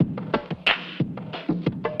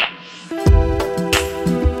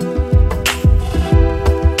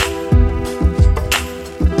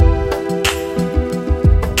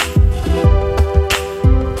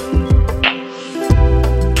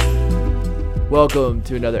Welcome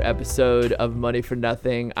to another episode of Money for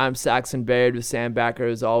Nothing. I'm Saxon Baird with Sam Backer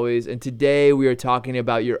as always, and today we are talking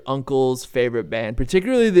about your uncle's favorite band,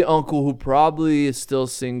 particularly the uncle who probably is still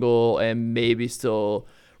single and maybe still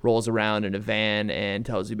rolls around in a van and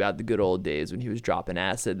tells you about the good old days when he was dropping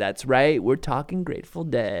acid. That's right, we're talking Grateful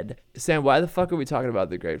Dead. Sam, why the fuck are we talking about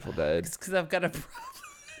the Grateful Dead? It's because I've got a problem.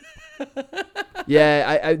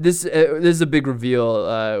 Yeah, this is a big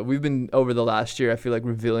reveal. We've been over the last year, I feel like,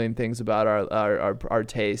 revealing things about our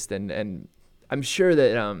taste, and I'm sure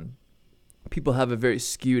that people have a very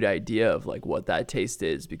skewed idea of like what that taste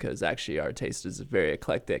is, because actually our taste is very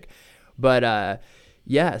eclectic. But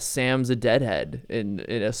yeah, Sam's a deadhead in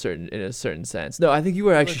a certain sense. No, I think you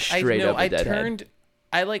were actually straight up a deadhead.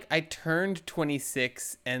 I turned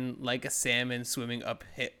 26, and like a salmon swimming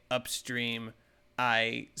upstream,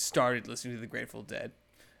 I started listening to the Grateful Dead.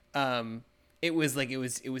 It was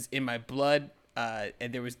in my blood,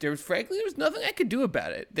 and there was frankly nothing I could do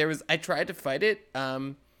about it. I tried to fight it,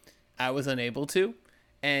 I was unable to,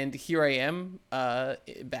 and here I am,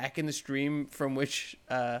 back in the stream from which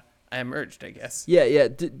I emerged, I guess. Yeah.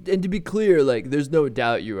 And to be clear, like, there's no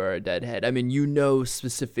doubt you are a deadhead. I mean, you know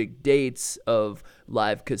specific dates of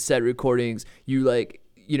live cassette recordings. You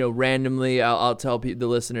randomly, I'll tell the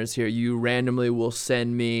listeners here, you randomly will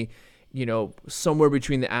send me, somewhere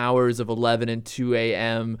between the hours of 11 and 2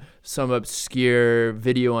 a.m., some obscure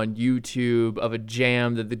video on YouTube of a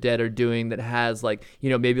jam that the Dead are doing that has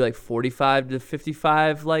maybe 45 to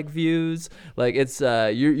 55 views. Like, it's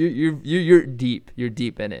you're deep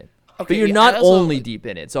in it. Okay, but you're not only deep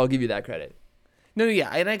in it, so I'll give you that credit. No, yeah,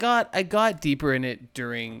 and I got deeper in it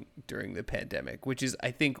during the pandemic, which is,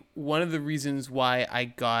 I think, one of the reasons why I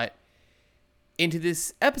got into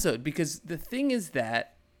this episode, because the thing is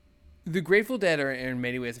that the Grateful Dead are, in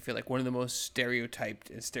many ways, I feel like, one of the most stereotyped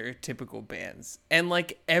and stereotypical bands, and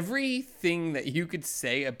like everything that you could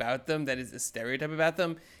say about them that is a stereotype about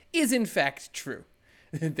them is in fact true.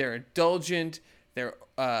 They're indulgent.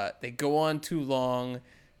 They go on too long.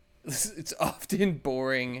 It's often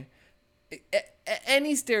boring.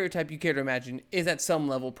 Any stereotype you care to imagine is at some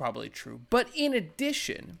level probably true. But in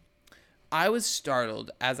addition, I was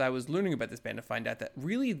startled as I was learning about this band to find out that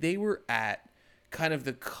really they were at kind of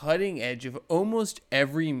the cutting edge of almost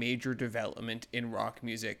every major development in rock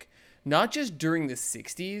music, not just during the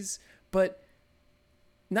 60s, but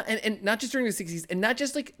not just during the 60s, and not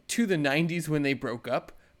just like to the 90s when they broke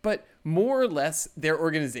up, but more or less their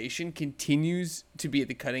organization continues to be at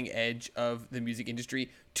the cutting edge of the music industry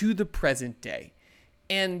to the present day.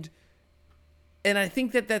 And I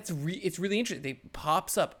think it's really interesting. It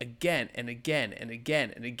pops up again and again and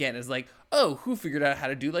again and again. It's like, oh, who figured out how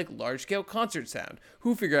to do like large scale concert sound?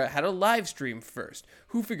 Who figured out how to live stream first?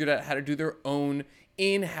 Who figured out how to do their own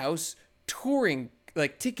in-house touring,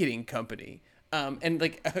 like ticketing company?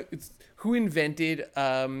 Who invented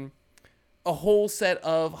a whole set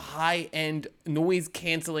of high-end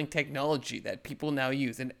noise-canceling technology that people now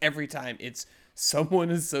use, and every time it's someone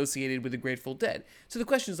associated with the Grateful Dead. So the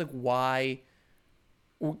question is, like, why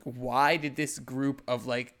did this group of,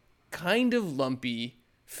 like, kind of lumpy,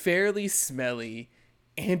 fairly smelly,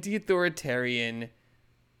 anti-authoritarian,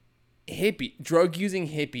 drug-using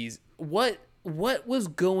hippies, what was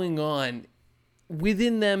going on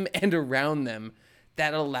within them and around them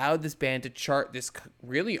that allowed this band to chart this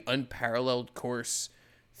really unparalleled course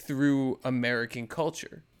through American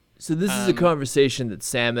culture? So this is a conversation that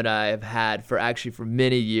Sam and I have had for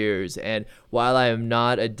many years. And while I am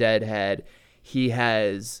not a Deadhead, he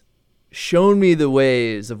has shown me the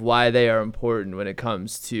ways of why they are important when it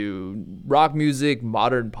comes to rock music,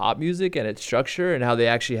 modern pop music, and its structure, and how they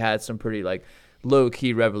actually had some pretty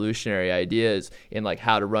low-key revolutionary ideas in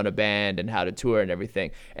how to run a band and how to tour and everything.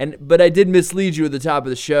 But I did mislead you at the top of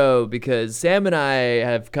the show, because Sam and I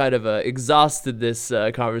have kind of exhausted this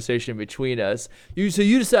conversation between us. So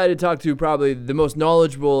you decided to talk to probably the most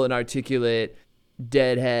knowledgeable and articulate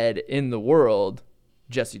Deadhead in the world,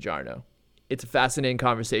 Jesse Jarnow. It's a fascinating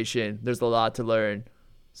conversation. There's a lot to learn.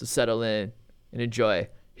 So settle in and enjoy.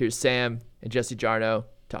 Here's Sam and Jesse Jarnow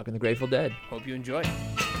talking the Grateful Dead. Hope you enjoy.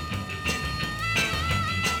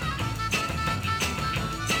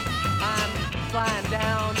 Flying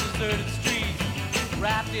down deserted streets,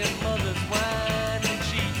 wrapped in mother's wine and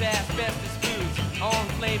sheets, asbestos boots on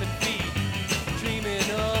flaming feet, dreaming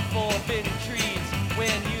of forbidden trees,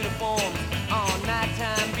 wearing uniforms on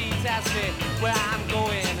nighttime beats. Ask me where I'm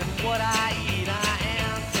going and what I eat. I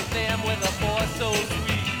answer them with a voice so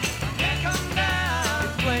sweet. I can't come down.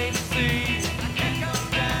 It's plain to see. I can't come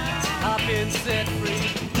down. I've been set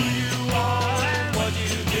free. Who you are and what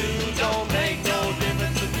you do don't make no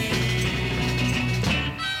difference to me.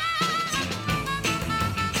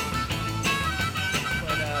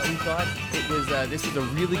 thought it was this was a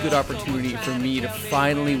really good opportunity for me to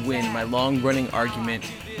finally win my long-running argument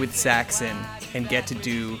with Saxon and get to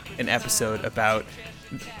do an episode about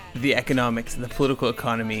the economics and the political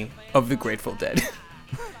economy of the Grateful Dead.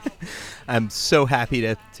 I'm so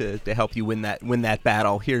happy to help you win that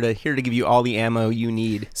battle. Here to give you all the ammo you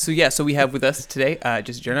need. So we have with us today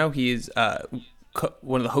Jesse Jarnow. He is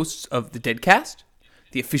one of the hosts of the Deadcast,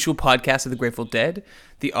 the official podcast of the Grateful Dead,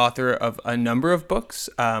 the author of a number of books.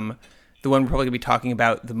 The one we're probably going to be talking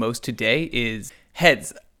about the most today is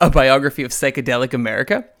Heads, a biography of psychedelic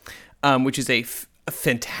America, which is a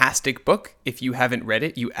fantastic book. If you haven't read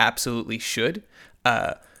it, you absolutely should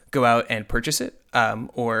go out and purchase it,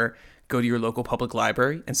 or go to your local public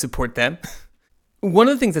library and support them. One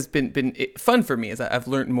of the things that's been fun for me as I've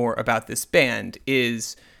learned more about this band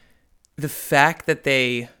is the fact that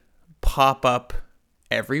they pop up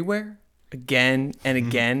everywhere again and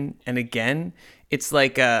again and again. It's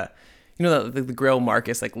like the Grail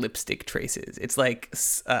Marcus like lipstick traces. It's like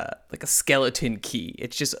a skeleton key.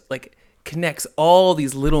 It's just like connects all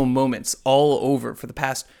these little moments all over for the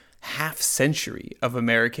past half century of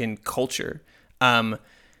American culture. And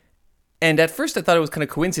at first I thought it was kind of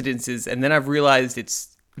coincidences, and then I've realized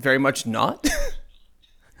it's very much not.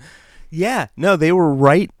 Yeah, no, they were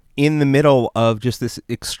right in the middle of just this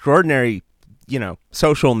extraordinary,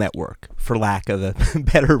 social network, for lack of a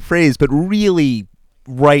better phrase, but really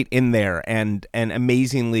right in there and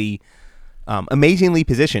amazingly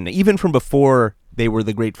positioned. Even from before they were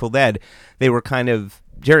the Grateful Dead, they were kind of,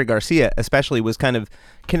 Jerry Garcia especially was kind of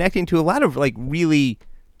connecting to a lot of like really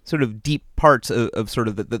sort of deep parts of sort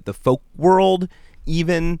of the folk world,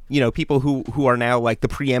 even, people who are now like the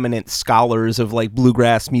preeminent scholars of like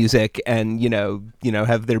bluegrass music and,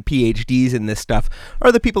 have their PhDs in this stuff,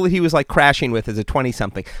 are the people that he was like crashing with as a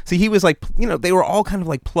 20-something. So he was like, they were all kind of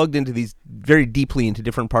like plugged into these very deeply into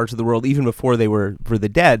different parts of the world, even before they were the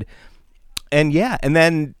Dead. And yeah, and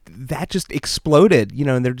then that just exploded,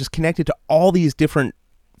 and they're just connected to all these different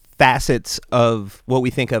facets of what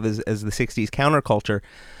we think of as the 60s counterculture,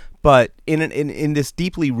 but in this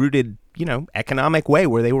deeply rooted, economic way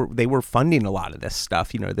where they were funding a lot of this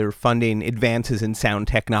stuff. They were funding advances in sound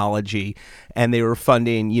technology, and they were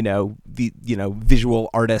funding, visual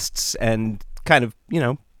artists, and kind of,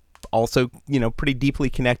 also, pretty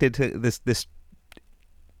deeply connected to this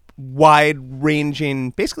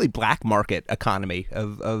wide-ranging, basically black market economy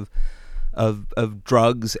of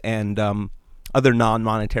drugs and other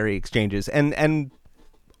non-monetary exchanges, and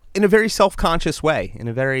in a very self-conscious way, in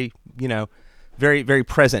a very, very, very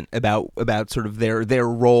present about sort of their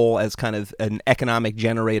role as kind of an economic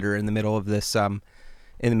generator in the middle of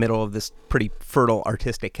this pretty fertile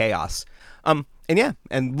artistic chaos.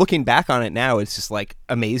 And looking back on it now, it's just like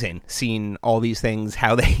amazing seeing all these things,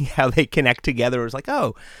 how they connect together. It's like,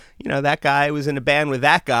 oh, that guy was in a band with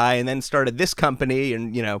that guy and then started this company,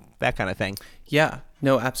 and that kind of thing. Yeah,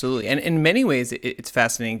 no, absolutely. And in many ways, it's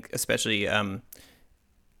fascinating, especially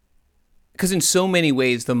because in so many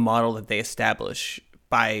ways, the model that they establish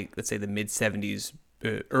by, let's say, the mid-'70s,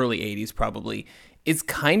 early '80s probably, is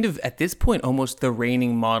kind of, at this point, almost the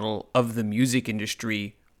reigning model of the music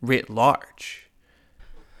industry writ large.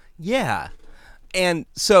 Yeah. And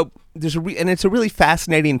so it's a really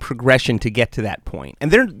fascinating progression to get to that point.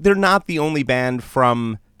 And they're not the only band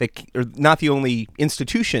or not the only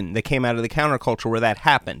institution that came out of the counterculture where that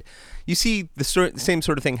happened. You see the same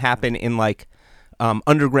sort of thing happen in like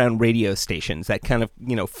underground radio stations that kind of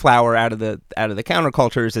flower out of the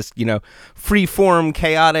counterculture as this free form,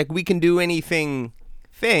 chaotic, we can do anything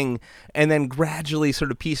thing, and then gradually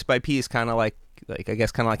sort of piece by piece, kind of like I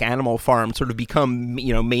guess kind of like Animal Farm, sort of become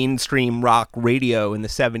mainstream rock radio in the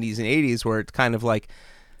 70s and 80s, where it kind of like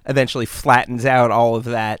eventually flattens out all of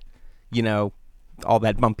that, all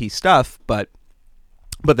that bumpy stuff, but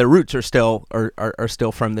their roots are still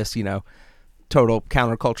still from this total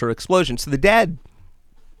counterculture explosion. So the Dead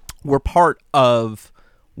were part of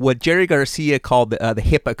what Jerry Garcia called the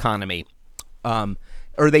hip economy,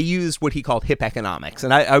 or they used what he called hip economics.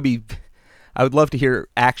 And I would love to hear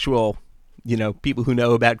actual people who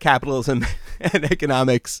know about capitalism and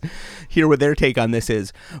economics hear what their take on this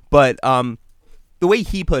is. But the way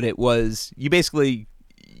he put it was, you basically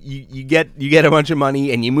you get a bunch of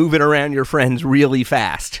money and you move it around your friends really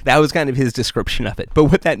fast. That was kind of his description of it. But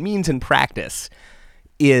what that means in practice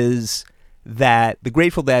is that the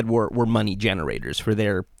Grateful Dead were money generators for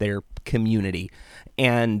their community,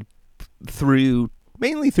 and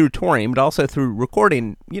mainly through touring, but also through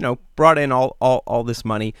recording, brought in all this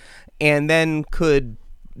money, and then could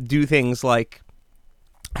do things like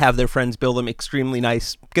have their friends build them extremely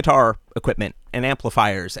nice guitar equipment and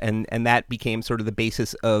amplifiers, and that became sort of the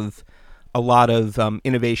basis of a lot of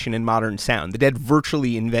innovation in modern sound. The Dead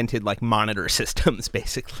virtually invented like monitor systems,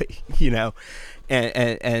 basically,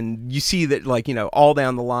 and you see that, like, all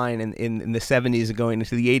down the line in the 70s and going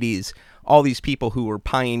into the 80s, all these people who were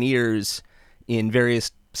pioneers in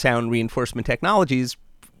various sound reinforcement technologies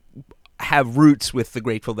have roots with the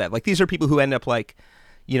Grateful Dead. Like, these are people who end up like,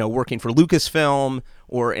 working for Lucasfilm,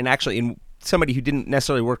 or in somebody who didn't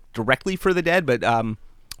necessarily work directly for the Dead, but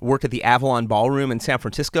worked at the Avalon Ballroom in San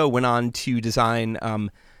Francisco, went on to design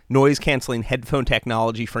noise-canceling headphone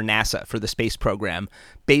technology for NASA for the space program,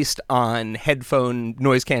 based on headphone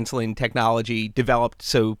noise-canceling technology developed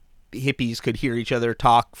so hippies could hear each other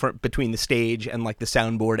talk between the stage and like the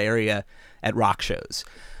soundboard area at rock shows.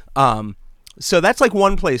 So that's like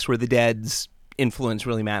one place where the Dead's influence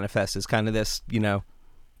really manifests, is kind of this, the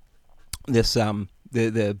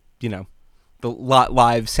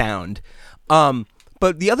live sound.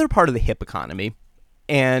 But the other part of the hip economy,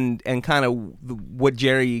 and kind of what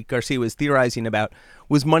Jerry Garcia was theorizing about,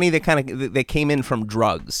 was money that came in from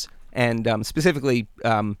drugs, and specifically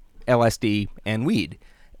LSD and weed.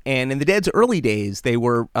 And in the Dead's early days, they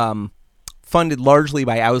were funded largely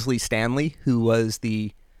by Owsley Stanley, who was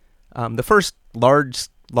the first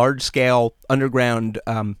large-scale underground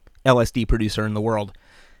LSD producer in the world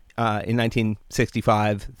in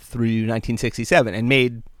 1965 through 1967, and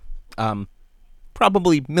made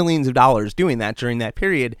probably millions of dollars doing that during that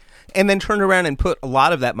period, and then turned around and put a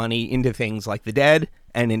lot of that money into things like the Dead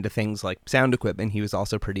and into things like sound equipment. He was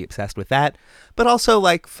also pretty obsessed with that, but also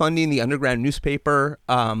like funding the underground newspaper,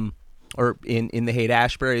 or in the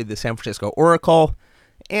Haight-Ashbury, the San Francisco Oracle,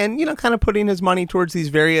 and, kind of putting his money towards these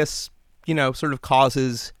various, sort of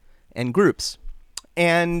causes and groups.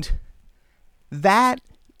 And that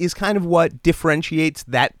is kind of what differentiates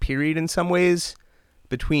that period in some ways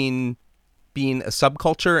between being a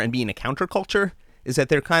subculture and being a counterculture, is that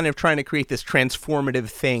they're kind of trying to create this transformative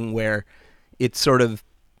thing where it's sort of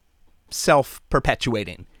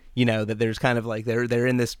self-perpetuating, that there's kind of like they're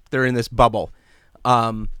in this bubble,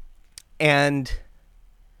 and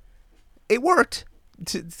it worked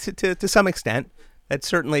to some extent. That's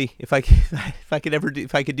certainly, if I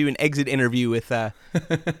could do an exit interview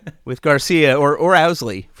with Garcia or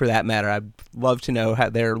Owsley for that matter, I'd love to know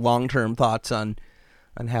their long-term thoughts on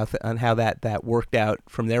how that worked out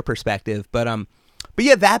from their perspective. But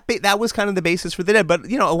yeah, that was kind of the basis for the Dead. But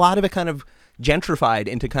a lot of it kind of gentrified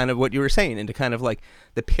into kind of what you were saying, into kind of like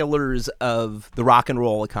the pillars of the rock and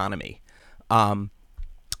roll economy.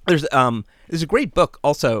 There's a great book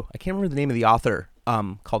also, I can't remember the name of the author,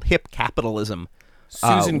 called Hip Capitalism.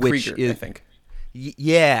 Susan Krieger, I think.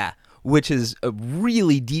 Yeah, which is a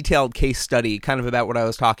really detailed case study, kind of about what I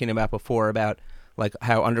was talking about before, about like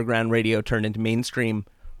how underground radio turned into mainstream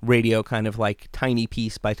radio, kind of like tiny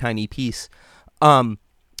piece by tiny piece. But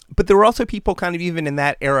there were also people kind of even in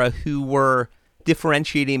that era who were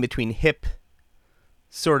differentiating between hip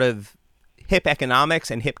economics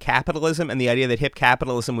and hip capitalism, and the idea that hip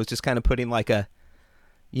capitalism was just kind of putting like a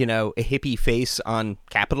hippie face on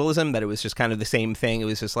capitalism, that it was just kind of the same thing. It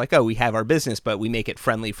was just like, oh, we have our business, but we make it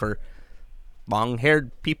friendly for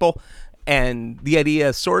long-haired people. And the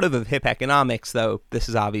idea sort of hip economics, though this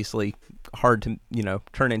is obviously hard to,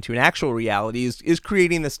 turn into an actual reality, is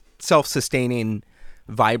creating this self-sustaining,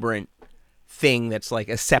 vibrant thing that's like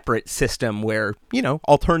a separate system where,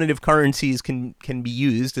 alternative currencies can be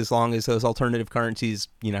used, as long as those alternative currencies,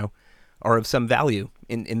 are of some value.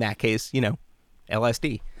 In that case,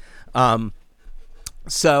 LSD. But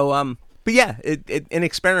yeah, an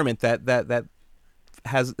experiment that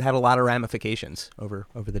has had a lot of ramifications over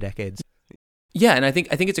the decades. Yeah, and I think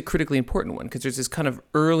it's a critically important one, because there's this kind of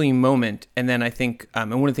early moment, and then I think,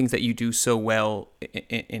 and one of the things that you do so well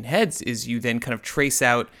in Heads is you then kind of trace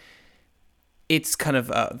out its kind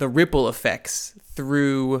of the ripple effects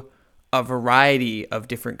through a variety of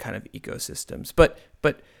different kind of ecosystems. But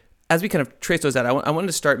as we kind of trace those out, I wanted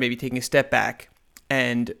to start maybe taking a step back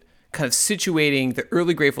and kind of situating the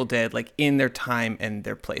early Grateful Dead like in their time and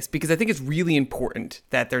their place, because I think it's really important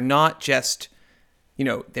that they're not just,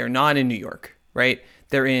 they're not in New York, right?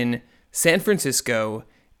 They're in San Francisco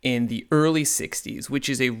in the early 60s, which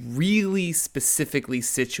is a really specifically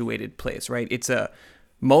situated place, right? It's a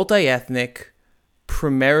multi-ethnic,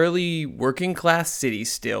 primarily working class city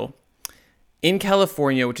still in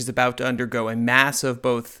California, which is about to undergo a massive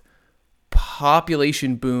both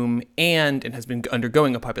population boom and has been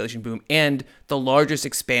undergoing a population boom, and the largest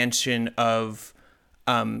expansion of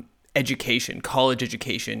education, college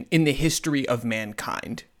education in the history of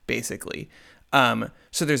mankind, basically.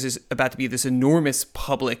 So there's about to be this enormous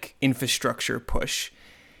public infrastructure push.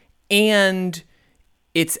 And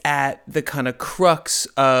it's at the kind of crux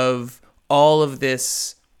of all of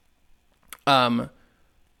this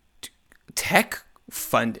tech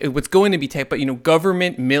fund, what's going to be tech, but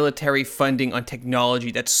government military funding on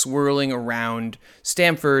technology that's swirling around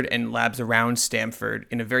Stanford and labs around Stanford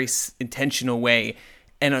in a very intentional way.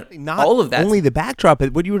 And not all of that, only the backdrop,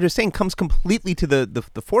 but what you were just saying comes completely to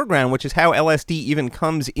the foreground, which is how LSD even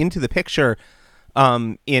comes into the picture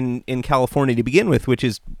in California to begin with, which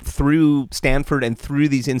is through Stanford and through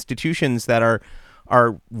these institutions that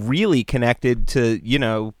are really connected to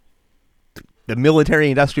the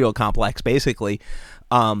military-industrial complex, basically.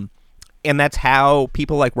 And that's how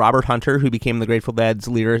people like Robert Hunter, who became the Grateful Dead's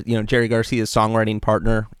leader, Jerry Garcia's songwriting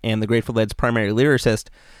partner and the Grateful Dead's primary lyricist,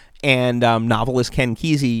 and novelist Ken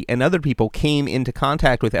Kesey and other people came into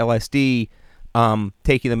contact with LSD,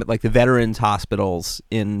 taking them at like the veterans hospitals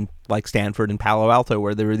in like Stanford and Palo Alto,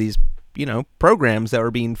 where there were these, programs that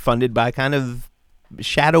were being funded by kind of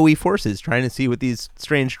shadowy forces trying to see what these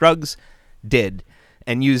strange drugs did,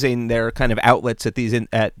 and using their kind of outlets at these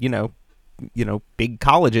big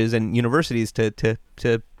colleges and universities to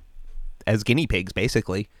as guinea pigs,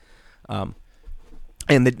 basically.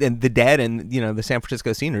 And the Dead and the San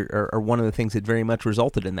Francisco scene are one of the things that very much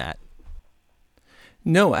resulted in that.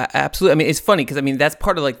 No, absolutely. I mean, it's funny because that's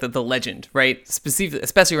part of like the legend, right? Specifically,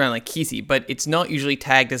 especially around like Kesey, but it's not usually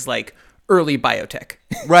tagged as like early biotech.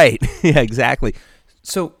 Right. Yeah, exactly.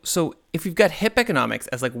 So if you've got hip economics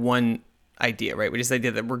as like one idea, right, which is the idea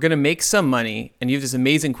that we're going to make some money, and you have this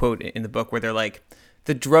amazing quote in the book where they're like,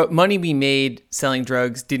 the money we made selling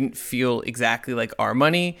drugs didn't feel exactly like our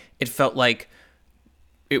money. It felt like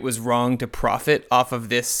it was wrong to profit off of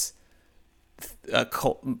this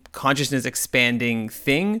consciousness expanding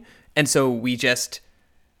thing. And so we just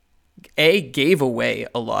gave away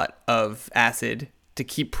a lot of acid to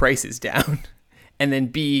keep prices down, and then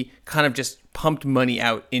B, kind of just pumped money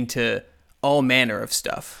out into all manner of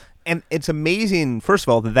stuff. And it's amazing, first of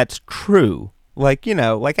all, that that's true. Like,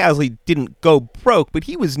 like Owsley didn't go broke, but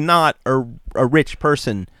he was not a rich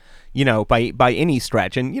person, by any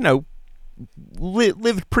stretch. And,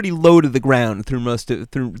 lived pretty low to the ground through most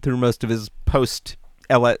of his post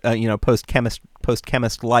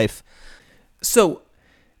chemist life. So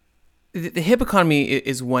the hip economy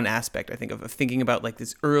is one aspect, I think, of thinking about like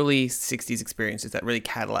this early 60s experiences that really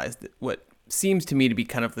catalyzed what seems to me to be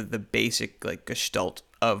kind of the basic like gestalt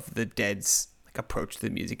of the Dead's like approach to the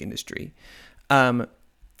music industry. The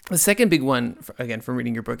second big one, again, from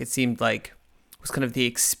reading your book, it seemed like was kind of the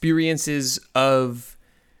experiences of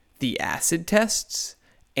the acid tests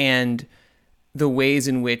and the ways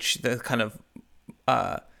in which the kind of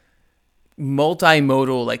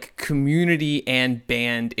multimodal like community and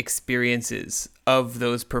band experiences of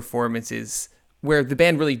those performances, where the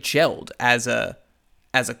band really gelled as a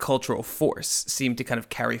cultural force, seemed to kind of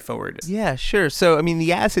carry forward. Yeah, sure. So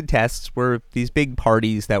the acid tests were these big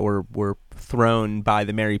parties that were thrown by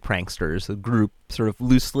the Merry Pranksters, a group sort of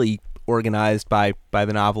loosely organized by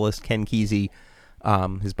the novelist Ken Kesey,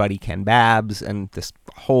 his buddy Ken Babbs, and this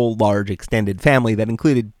whole large extended family that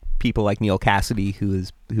included people like Neil Cassidy, who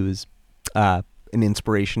is an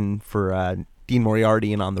inspiration for Dean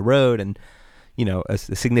Moriarty and On the Road, and a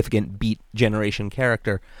significant Beat generation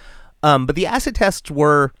character. But the acid tests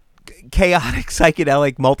were chaotic,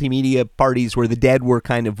 psychedelic, multimedia parties where the Dead were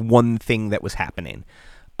kind of one thing that was happening.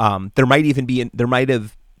 There might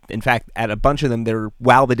have, in fact, at a bunch of them,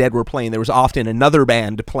 while the Dead were playing, there was often another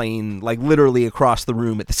band playing like literally across the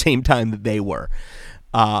room at the same time that they were.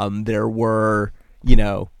 There were,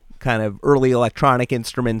 kind of early electronic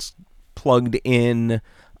instruments plugged in.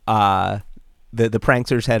 The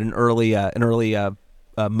Pranksters had an early Moog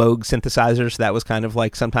synthesizer, so that was kind of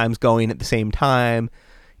like sometimes going at the same time.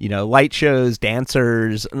 Light shows,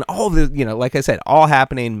 dancers, and all the, like I said, all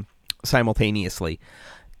happening simultaneously.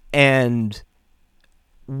 And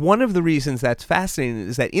one of the reasons that's fascinating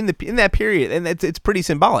is that in that period, and it's pretty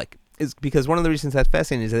symbolic, is because one of the reasons that's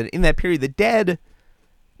fascinating is that in that period, the Dead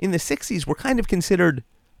in the 60s were kind of considered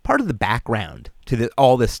part of the background to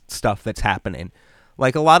all this stuff that's happening.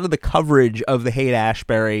 Like a lot of the coverage of the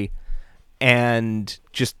Haight-Ashbury and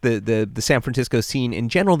just the San Francisco scene in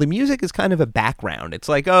general, the music is kind of a background. It's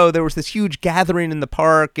like, oh, there was this huge gathering in the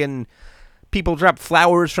park and people dropped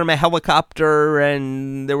flowers from a helicopter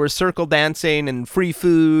and there was circle dancing and free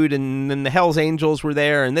food and then the Hells Angels were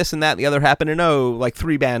there and this and that and the other happened, and like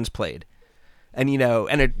 3 bands played. And,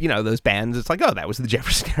 those bands, it's like, oh, that was the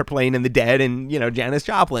Jefferson Airplane and the Dead and, Janis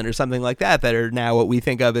Joplin or something like that are now what we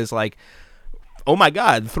think of as like oh my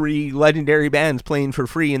God, 3 legendary bands playing for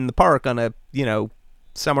free in the park on a,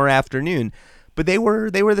 summer afternoon. But they were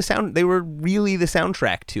really the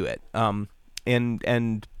soundtrack to it.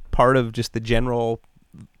 And part of just the general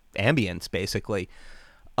ambience, basically.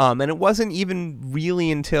 And it wasn't even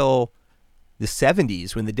really until the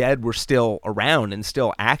 70s, when the Dead were still around and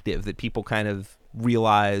still active, that people kind of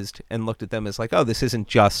realized and looked at them as like, oh, this isn't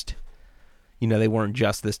just, they weren't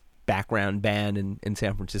just this background band in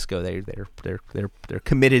San Francisco. They're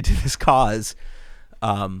committed to this cause.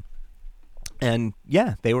 And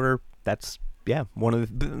yeah, that's one of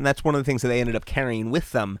the things that they ended up carrying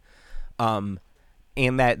with them. And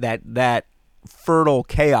that fertile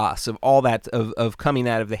chaos of all that of coming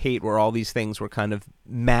out of the hate, where all these things were kind of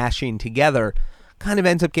mashing together, kind of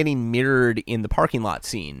ends up getting mirrored in the parking lot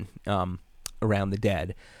scene around the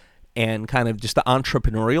Dead, and kind of just the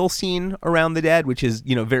entrepreneurial scene around the Dead, which is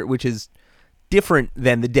which is different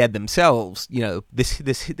than the Dead themselves. The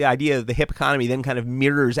idea of the hip economy then kind of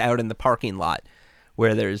mirrors out in the parking lot,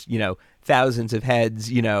 where there's thousands of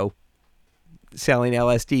heads selling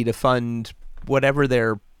LSD to fund whatever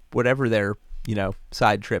their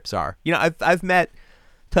side trips are. I've met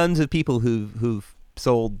tons of people who've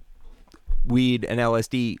sold weed and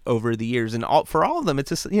LSD over the years, and for all of them,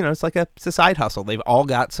 it's it's like it's a side hustle. They've all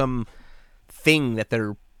got some thing that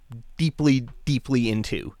they're deeply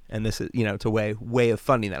into, and this is it's a way of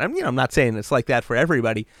funding that. I'm not saying it's like that for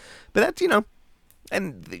everybody, but that's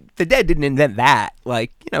and the Dead didn't invent that.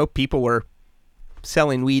 Like people were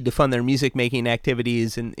selling weed to fund their music making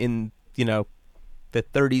activities in the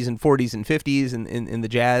 30s and 40s and 50s and in the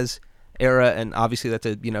jazz era, and obviously that's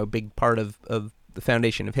a big part of the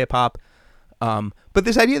foundation of hip hop. But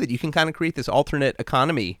this idea that you can kind of create this alternate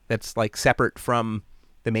economy that's like separate from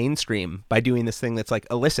the mainstream by doing this thing that's like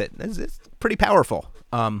illicit, it's pretty powerful.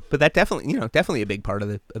 But that definitely a big part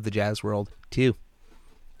of the jazz world too.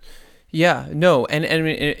 Yeah, no,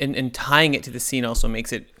 and tying it to the scene also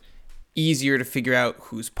makes it easier to figure out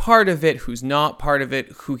who's part of it, who's not part of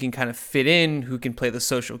it, who can kind of fit in, who can play the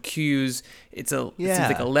social cues. It seems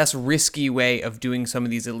like a less risky way of doing some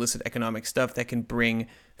of these illicit economic stuff that can bring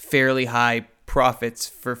fairly high profits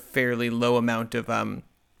for fairly low amount of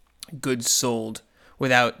goods sold,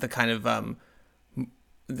 without the kind of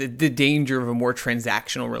the danger of a more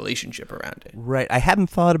transactional relationship around it. Right. I hadn't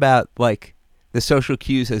thought about like the social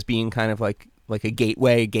cues as being kind of like a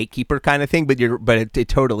gatekeeper kind of thing, but it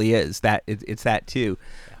totally is that. It's that too.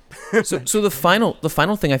 So the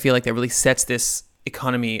final thing I feel like that really sets this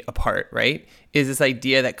economy apart, right, is this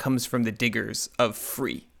idea that comes from the Diggers of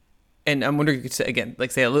free. And I'm wondering if you could say, again, like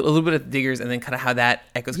say a little bit of the Diggers, and then kind of how that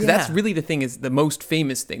echoes, because that's really the thing, is the most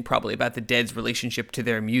famous thing probably about the Dead's relationship to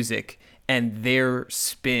their music and their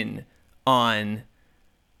spin on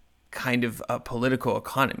kind of a political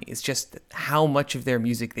economy. It's just how much of their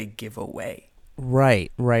music they give away. Right.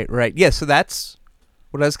 Yeah, so that's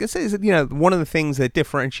what I was going to say, is that, one of the things that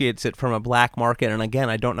differentiates it from a black market, and again,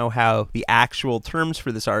 I don't know how the actual terms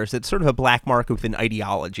for this are, is it's sort of a black market with an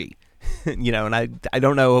ideology, and I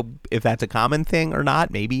don't know if that's a common thing or not.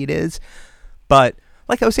 Maybe it is. But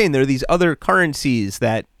like I was saying, there are these other currencies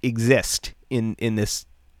that exist in this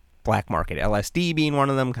black market, LSD being one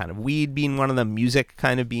of them, kind of weed being one of them, music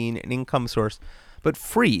kind of being an income source. But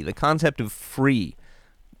free, the concept of free,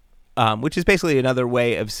 which is basically another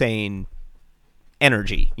way of saying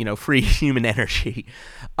energy, free human energy,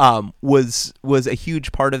 was a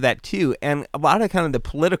huge part of that too. And a lot of kind of the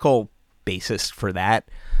political basis for that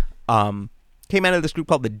came out of this group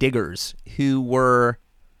called the Diggers,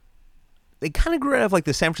 they kind of grew out of like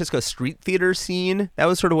the San Francisco street theater scene. That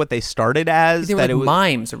was sort of what they started as. They were like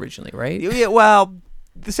mimes originally, right? Yeah, well,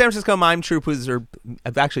 the San Francisco Mime Troupe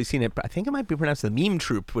I've actually seen it, I think it might be pronounced the Meme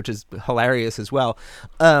Troupe, which is hilarious as well.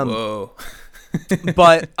 Whoa.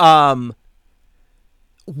 But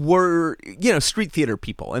were street theater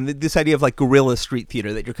people, and this idea of like guerrilla street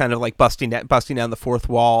theater, that you're kind of like busting down the fourth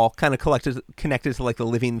wall, kind of connected to like the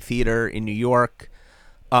Living Theater in New York,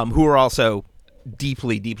 who are also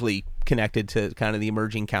deeply connected to kind of the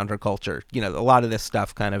emerging counterculture. A lot of this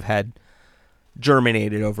stuff kind of had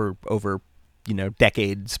germinated over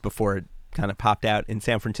decades before it kind of popped out in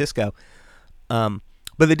San Francisco. But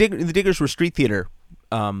the Diggers were street theater,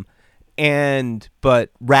 but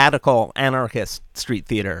radical anarchist street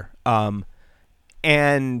theater. And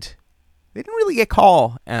they didn't really get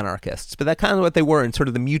called anarchists, but that's kind of what they were in sort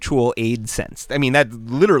of the mutual aid sense. I mean, that's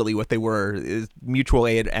literally what they were, is mutual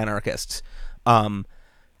aid anarchists.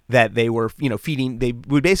 That they were, feeding, they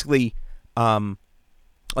would basically,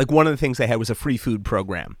 like one of the things they had was a free food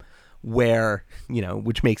program where,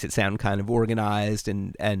 which makes it sound kind of organized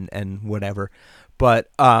and whatever.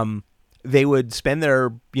 But they would spend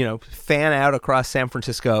their, fan out across San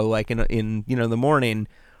Francisco, like in the morning,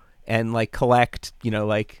 and like collect,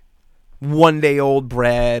 like 1 day old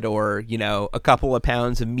bread, or, a couple of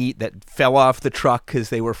pounds of meat that fell off the truck because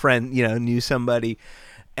they were knew somebody.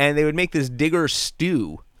 And they would make this digger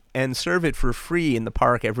stew and serve it for free in the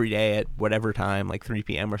park every day at whatever time, like 3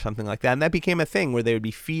 p.m. or something like that. And that became a thing where they would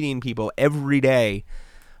be feeding people every day.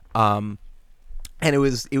 And it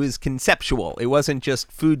was conceptual. It wasn't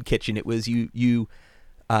just food kitchen. It was you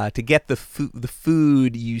to get the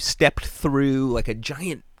food, you stepped through like a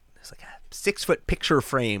giant, it's like a 6-foot picture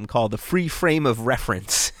frame called the free frame of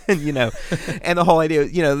reference. And, and the whole idea,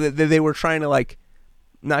 they were trying to like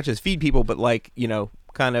not just feed people, but like,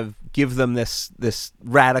 kind of give them this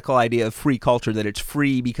radical idea of free culture, that it's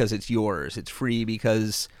free because it's yours. It's free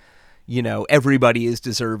because, everybody is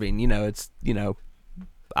deserving. It's,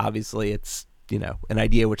 obviously it's, an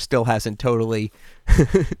idea which still hasn't totally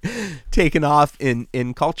taken off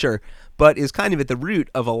in culture, but is kind of at the root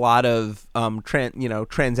of a lot of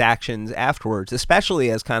transactions afterwards,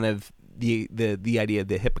 especially as kind of the idea of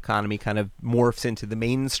the hip economy kind of morphs into the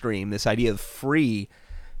mainstream. This idea of free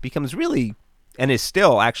becomes really, and is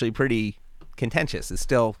still actually pretty contentious. It's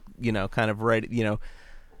still, kind of right,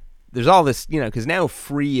 there's all this, because now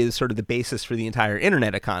free is sort of the basis for the entire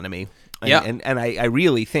internet economy. And I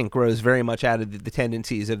really think grows very much out of the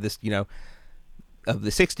tendencies of this, of the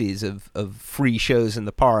 60s of free shows in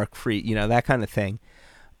the park, free, that kind of thing.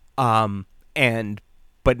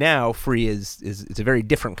 But now free is a very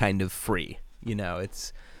different kind of free.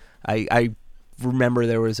 It's, I remember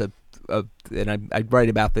there was and I write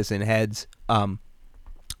about this in Heads,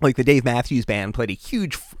 like the Dave Matthews Band played a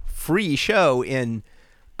huge free show in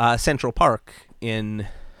Central Park in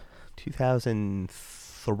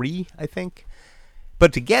 2003, I think.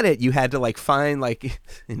 But to get it, you had to like find like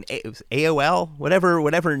it was AOL,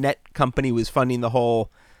 whatever net company was funding the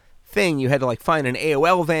whole thing. You had to like find an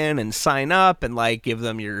AOL van and sign up and like give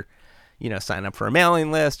them your, sign up for a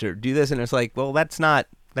mailing list or do this. And it's like, well, that's not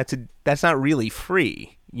really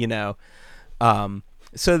free,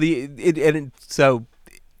 So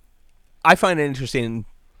I find it interesting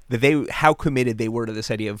that how committed they were to this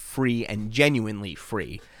idea of free and genuinely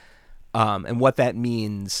free, and what that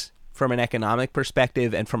means from an economic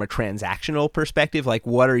perspective and from a transactional perspective. Like,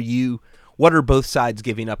 what are both sides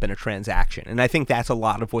giving up in a transaction? And I think that's a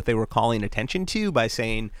lot of what they were calling attention to by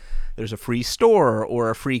saying there's a free store or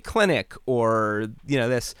a free clinic or,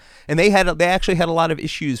 this. And they actually had a lot of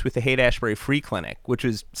issues with the Haight-Ashbury Free Clinic, which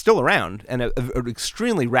was still around and an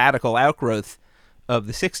extremely radical outgrowth of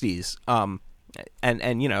the 60s. And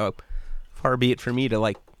far be it for me to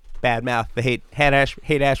like badmouth the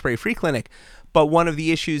Haight-Ashbury Free Clinic, but one of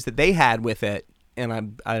the issues that they had with it,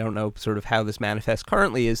 and I don't know sort of how this manifests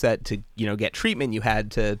currently, is that to get treatment you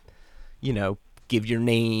had to give your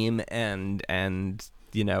name and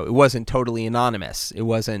it wasn't totally anonymous. It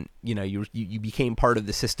wasn't you became part of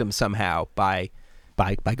the system somehow by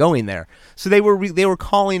going there. So they were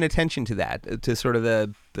calling attention to that, to sort of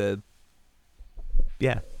the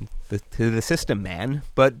system, man.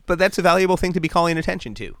 But that's a valuable thing to be calling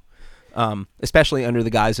attention to, especially under the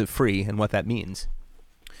guise of free and what that means.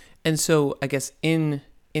 And so I guess in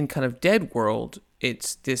kind of Dead World,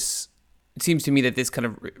 it seems to me that this kind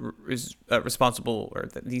of is responsible, or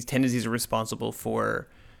that these tendencies are responsible for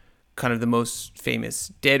kind of the most famous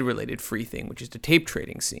Dead-related free thing, which is the tape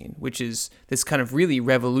trading scene, which is this kind of really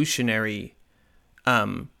revolutionary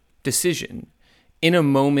decision in a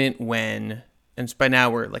moment when, and by now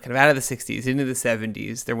we're like kind of out of the 60s into the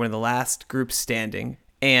 70s, they're one of the last groups standing,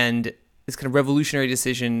 and this kind of revolutionary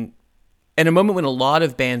decision in a moment when a lot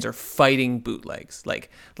of bands are fighting bootlegs. Like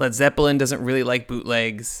Led Zeppelin doesn't really like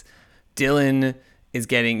bootlegs. Dylan is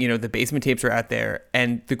getting, the basement tapes are out there,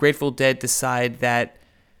 and the Grateful Dead decide that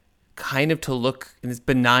kind of to look in this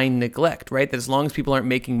benign neglect, right? That as long as people aren't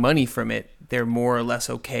making money from it, they're more or less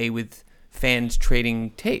okay with fans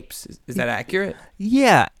trading tapes. Is that accurate?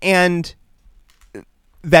 Yeah, and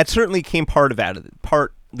that certainly came partly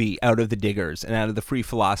out of the Diggers and out of the free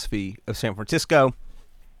philosophy of San Francisco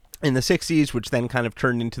in the 60s, which then kind of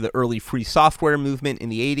turned into the early free software movement in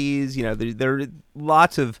the 80s. There are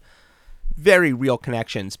lots of very real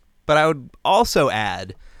connections. But I would also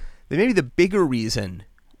add that maybe the bigger reason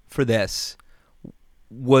for this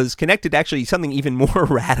was connected to actually something even more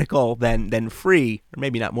radical than free, or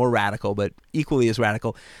maybe not more radical, but equally as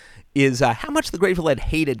radical, is how much the Grateful Dead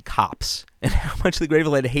hated cops and how much the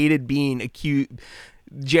Grateful Dead hated being accused.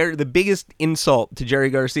 The biggest insult to Jerry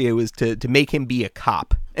Garcia was to make him be a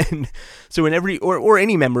cop. And so in every, or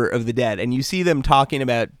any member of the Dead, and you see them talking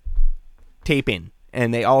about taping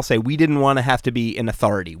and they all say, we didn't want to have to be an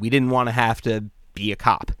authority. We didn't want to have to be a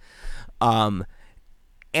cop. And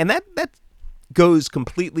that goes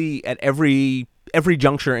completely at every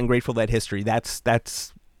juncture in Grateful Dead history.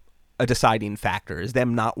 That's a deciding factor, is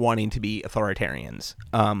them not wanting to be authoritarians.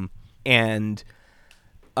 And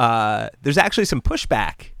there's actually some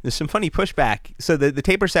pushback. There's some funny pushback. So the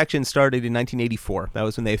taper section started in 1984. That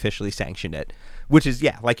was when they officially sanctioned it, which is,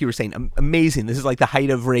 yeah, like you were saying, amazing. This is like the height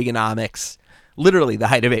of Reaganomics, literally the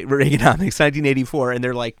height of Reaganomics, 1984. And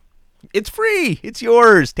they're like, it's free. It's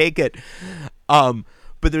yours. Take it.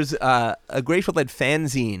 But there's a Grateful Dead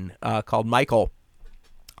fanzine called Michael,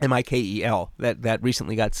 Mikel, that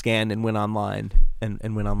recently got scanned and went online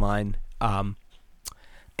and went online.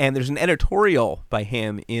 And there's an editorial by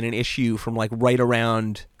him in an issue from like right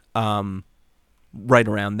around then,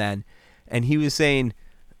 and he was saying,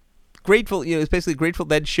 it's basically Grateful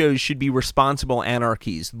Dead shows should be responsible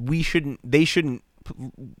anarchies. They shouldn't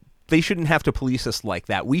have to police us like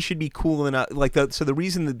that. We should be cool enough. So the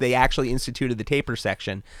reason that they actually instituted the taper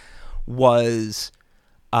section was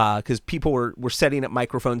because people were setting up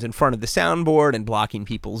microphones in front of the soundboard and blocking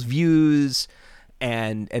people's views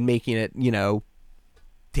and making it,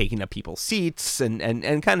 taking up people's seats and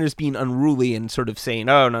kind of just being unruly and sort of saying,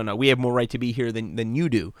 oh, no, we have more right to be here than you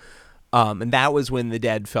do. And that was when the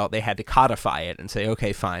Dead felt they had to codify it and say,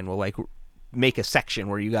 okay, fine, we'll like make a section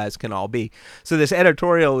where you guys can all be. So this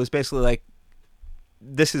editorial was basically like,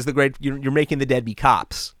 this is you're making the Dead be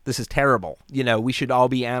cops. This is terrible. We should all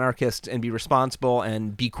be anarchists and be responsible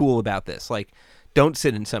and be cool about this. Like, don't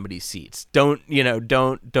sit in somebody's seats. Don't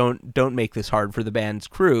make this hard for the band's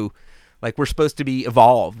crew. Like, we're supposed to be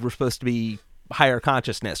evolved. We're supposed to be higher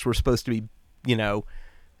consciousness. We're supposed to be,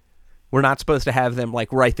 we're not supposed to have them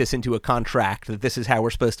like write this into a contract that this is how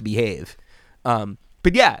we're supposed to behave.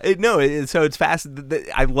 But yeah, so it's fast.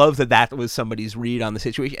 I love that was somebody's read on the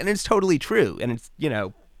situation, and it's totally true. And it's,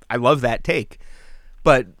 I love that take.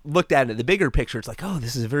 But looked at it, the bigger picture, it's like, oh,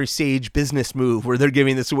 this is a very sage business move where they're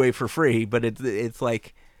giving this away for free. But it's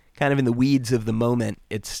like kind of in the weeds of the moment.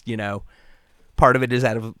 It's, part of it is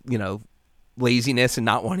out of, laziness and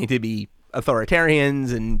not wanting to be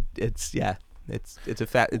authoritarians, and it's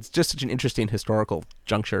just such an interesting historical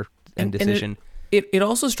juncture and decision. It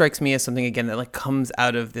also strikes me as something, again, that like comes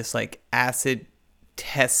out of this like acid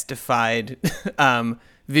testified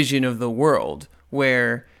vision of the world,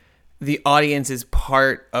 where the audience is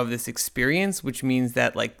part of this experience, which means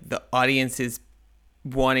that like the audience is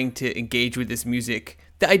wanting to engage with this music.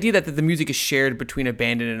 The idea that the music is shared between a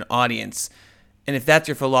band and an audience. And if that's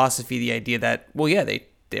your philosophy, the idea that, well, yeah,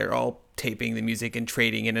 they're all taping the music and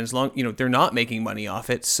trading it, and as long, they're not making money off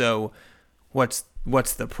it, so what's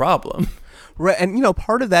the problem? Right, and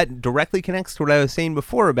part of that directly connects to what I was saying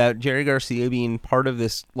before about Jerry Garcia being part of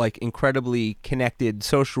this like incredibly connected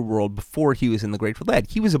social world before he was in the Grateful Dead.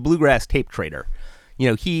 He was a bluegrass tape trader.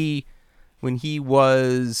 When he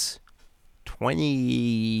was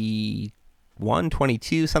 21,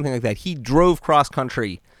 22, something like that, he drove cross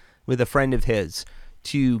country with a friend of his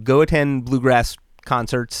to go attend bluegrass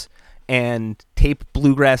concerts and tape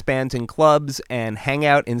bluegrass bands in clubs and hang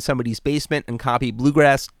out in somebody's basement and copy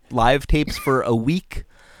bluegrass live tapes for a week,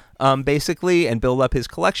 basically, and build up his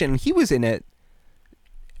collection. He was in it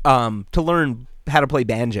to learn how to play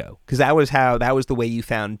banjo, because that was the way you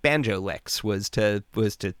found banjo licks, was to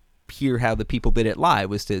hear how the people did it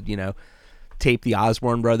live, was to tape the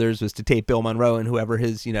Osborne Brothers, was to tape Bill Monroe and whoever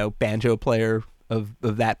his banjo player of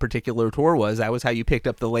that particular tour was. That was how you picked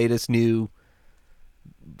up the latest new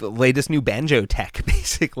banjo tech,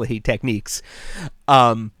 basically, techniques.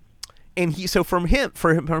 And from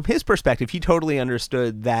his perspective, he totally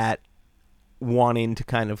understood that, wanting to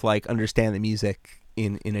kind of like understand the music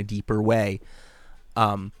in a deeper way.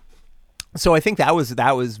 So I think that was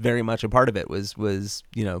very much a part of it, was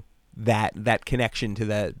that connection to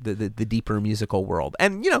the deeper musical world.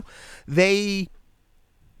 And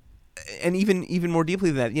and even more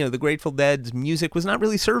deeply than that, the Grateful Dead's music was not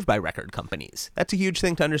really served by record companies. That's a huge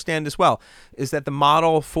thing to understand as well, is that the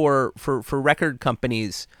model for record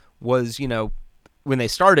companies was, when they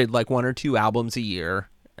started, like 1 or 2 albums a year,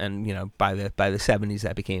 and by the 70s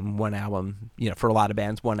that became one album, for a lot of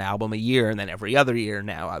bands, one album a year, and then every other year.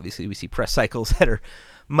 Now obviously we see press cycles that are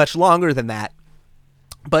much longer than that.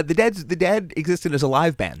 But the Dead existed as a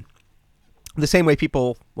live band, the same way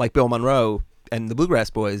people like Bill Monroe and the Bluegrass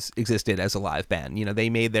Boys existed as a live band. They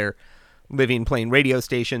made their living playing radio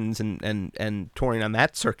stations and touring on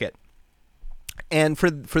that circuit. And for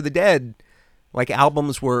the Dead, like,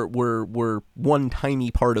 albums were one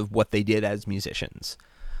tiny part of what they did as musicians.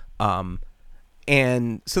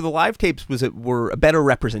 And so the live tapes were a better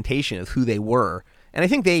representation of who they were And I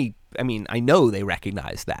think I know they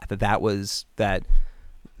recognized that was the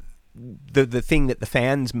thing that the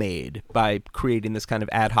fans made by creating this kind of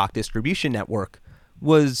ad hoc distribution network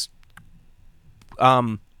was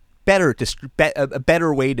a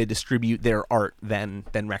better way to distribute their art than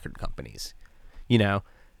record companies. You know,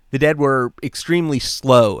 the Dead were extremely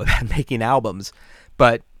slow about making albums,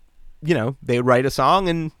 but you know, they write a song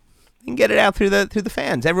and get it out through the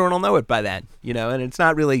fans. Everyone will know it by then, you know, and it's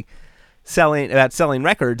not really selling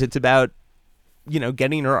records. It's about, you know,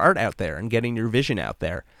 getting your art out there and getting your vision out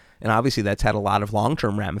there. And obviously that's had a lot of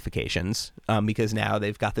long-term ramifications, because now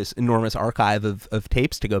they've got this enormous archive of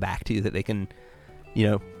tapes to go back to that they can, you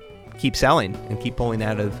know, keep selling and keep pulling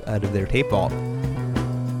out of their tape vault.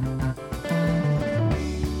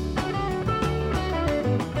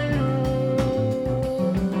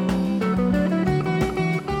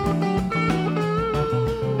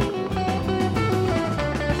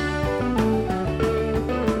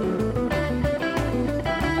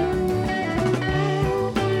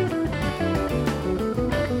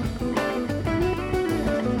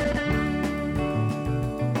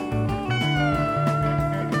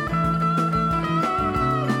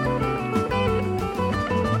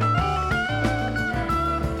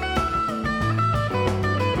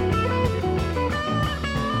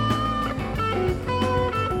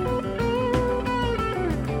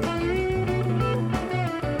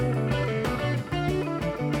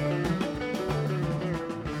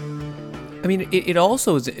 I mean, it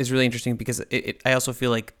also is really interesting because I also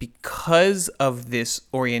feel like because of this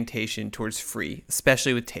orientation towards free,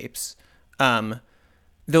 especially with tapes, though,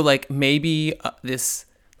 like maybe this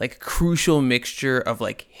like crucial mixture of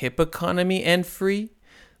like hip economy and free,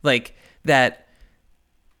 like that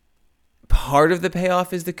part of the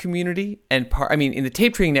payoff is the community and I mean, in the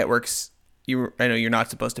tape trading networks, I know you're not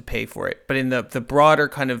supposed to pay for it, but in the broader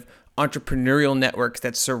kind of entrepreneurial networks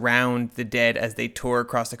that surround the Dead as they tour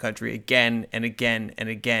across the country again and again and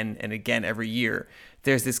again and again every year,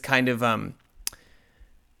 there's this kind of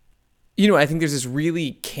you know, I think there's this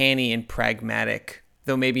really canny and pragmatic,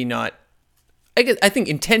 though maybe not, I think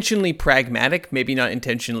intentionally pragmatic, maybe not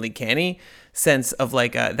intentionally canny sense of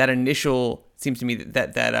like that initial, seems to me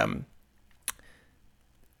that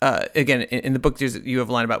again in the book you have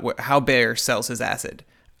a line about how Bear sells his acid,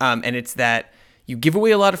 and it's that you give away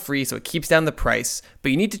a lot of free, so it keeps down the price,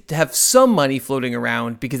 but you need to have some money floating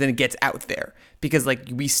around because then it gets out there. Because like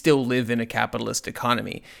we still live in a capitalist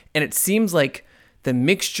economy. And it seems like the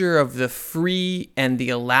mixture of the free and the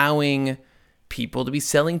allowing people to be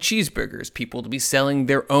selling cheeseburgers, people to be selling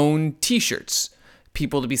their own t-shirts,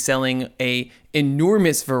 people to be selling a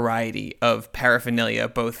enormous variety of paraphernalia,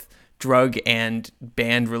 both drug and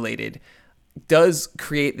band related, does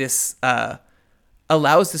create this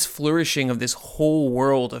allows this flourishing of this whole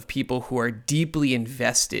world of people who are deeply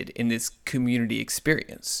invested in this community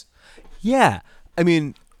experience. Yeah. I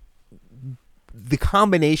mean, the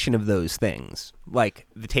combination of those things, like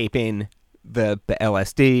the taping, the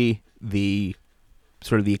LSD, the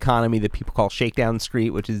sort of the economy that people call Shakedown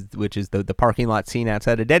Street, which is the parking lot scene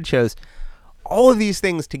outside of Dead shows, all of these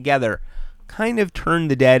things together kind of turn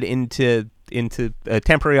the Dead into a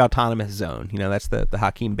temporary autonomous zone. You know, that's the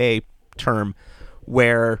Hakim Bey term,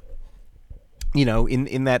 where, you know,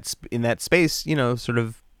 in that space, you know, sort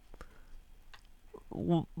of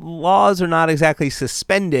laws are not exactly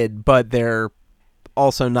suspended, but they're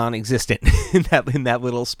also non-existent in that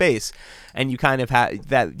little space. And you kind of have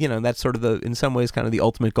that, you know, that's sort of in some ways kind of the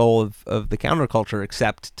ultimate goal of the counterculture,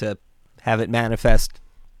 except to have it manifest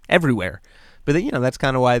everywhere. But you know, that's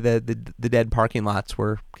kind of why the Dead parking lots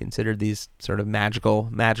were considered these sort of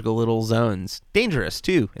magical little zones. Dangerous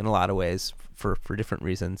too in a lot of ways for different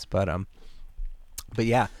reasons. But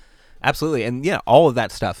yeah, absolutely. And yeah, all of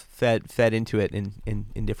that stuff fed into it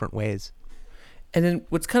in different ways. And then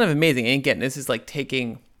what's kind of amazing, and again, this is like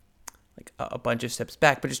taking like a bunch of steps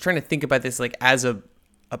back, but just trying to think about this like as a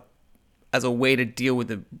way to deal with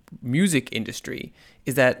the music industry,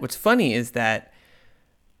 is that what's funny is that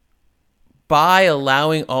by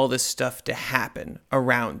allowing all this stuff to happen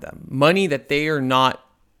around them, money that they are not,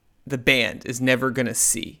 the band is never going to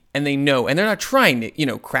see, and they know, and they're not trying to, you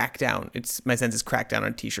know, crack down. My sense is crack down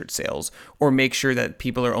on t-shirt sales or make sure that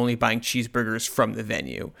people are only buying cheeseburgers from the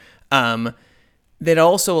venue. That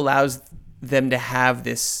also allows them to have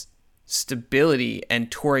this stability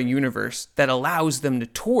and touring universe that allows them to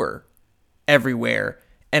tour everywhere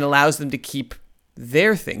and allows them to keep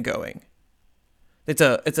their thing going. It's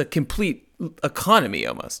a complete economy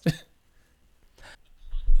almost.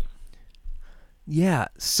 Yeah.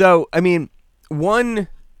 So, I mean, one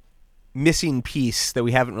missing piece that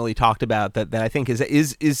we haven't really talked about that I think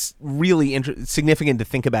is really significant to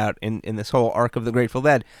think about in this whole arc of the Grateful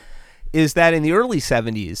Dead is that in the early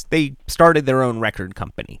 70s, they started their own record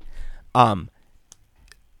company,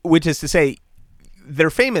 which is to say they're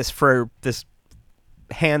famous for this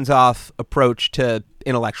hands-off approach to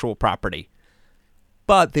intellectual property.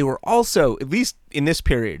 But they were also, at least in this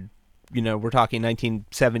period, we're talking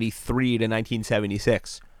 1973 to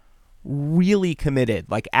 1976, really committed,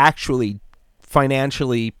 like actually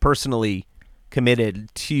financially, personally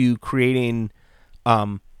committed to creating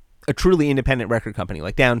a truly independent record company.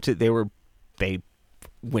 Like down to they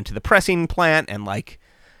went to the pressing plant and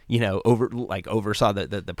oversaw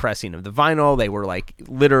the pressing of the vinyl. They were like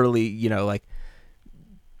literally, like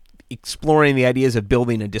exploring the ideas of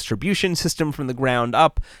building a distribution system from the ground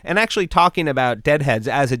up and actually talking about Deadheads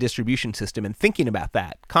as a distribution system and thinking about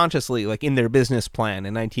that consciously, like in their business plan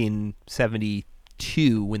in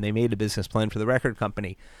 1972 when they made a business plan for the record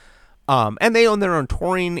company. And they own their own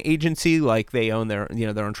touring agency, like they own their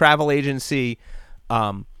own travel agency.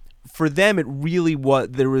 For them, it really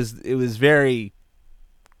it was very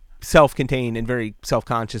self-contained and very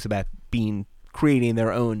self-conscious about creating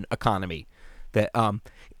their own economy.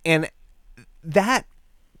 And that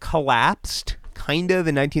collapsed kind of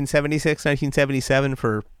in 1976, 1977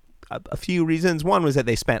 for a few reasons. One was that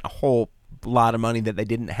they spent a whole lot of money that they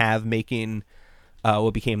didn't have making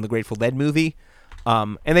what became the Grateful Dead movie.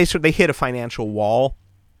 And they hit a financial wall.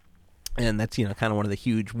 And that's, kind of one of the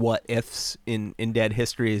huge what ifs in Dead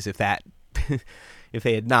history is if if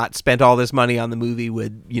they had not spent all this money on the movie,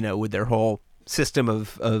 would their whole system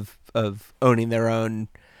of owning their own,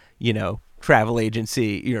 travel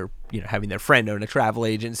agency, or having their friend own a travel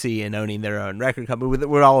agency and owning their own record company,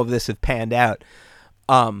 would all of this have panned out.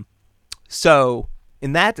 So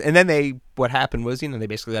in that, and then what happened was, they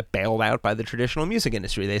basically got bailed out by the traditional music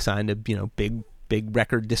industry. They signed a big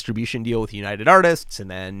record distribution deal with United Artists, and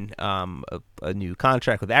then a new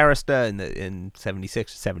contract with Arista in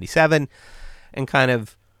 76 77, and kind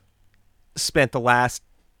of spent the last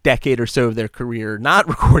decade or so of their career not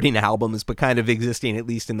recording albums, but kind of existing at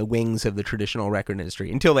least in the wings of the traditional record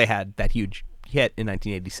industry until they had that huge hit in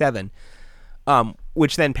 1987,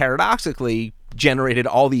 which then paradoxically generated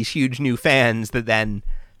all these huge new fans that then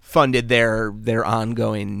funded their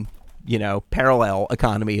ongoing, parallel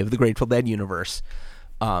economy of the Grateful Dead universe.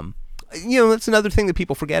 That's another thing that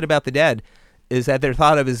people forget about the Dead is that they're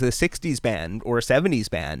thought of as a 60s band or a 70s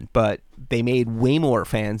band, but they made way more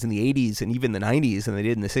fans in the 80s and even the 90s than they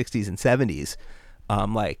did in the 60s and 70s.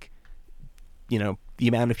 The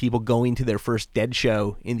amount of people going to their first Dead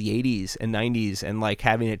show in the 80s and 90s and like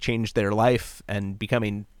having it change their life and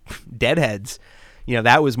becoming Deadheads,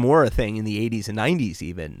 that was more a thing in the 80s and 90s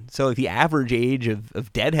even. So like the average age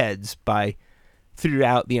of Deadheads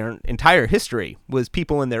throughout the entire history was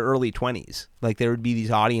people in their early 20s. Like there would be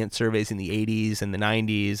these audience surveys in the 80s and the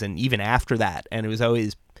 90s and even after that, and it was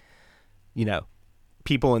always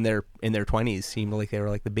people in their 20s seemed like they were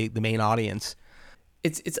like the main audience.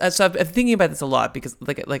 It's so I've been thinking about this a lot because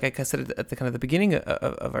like I said at the kind of the beginning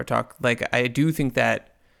of our talk, like I do think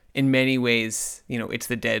that in many ways, it's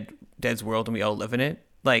the Dead's world and we all live in it.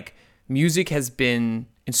 Like music has been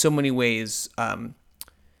in so many ways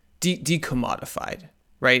decommodified,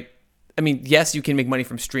 right? I mean, yes, you can make money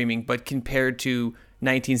from streaming, but compared to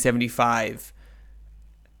 1975,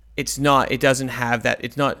 it doesn't have that.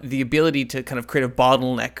 It's not the ability to kind of create a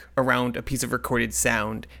bottleneck around a piece of recorded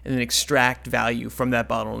sound and then extract value from that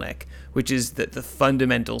bottleneck, which is the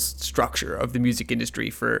fundamental structure of the music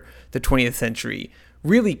industry for the 20th century,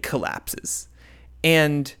 really collapses.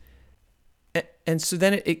 And so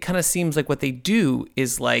then it kind of seems like what they do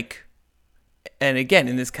is like, and again,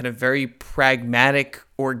 in this kind of very pragmatic,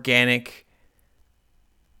 organic,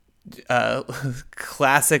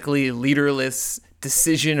 classically leaderless,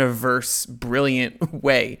 decision-averse, brilliant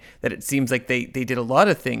way that it seems like they did a lot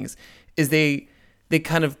of things, is they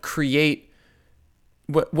kind of create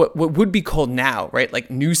what would be called now, right?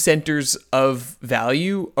 Like new centers of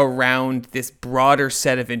value around this broader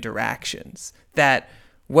set of interactions. That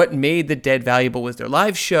what made the Dead valuable was their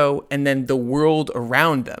live show and then the world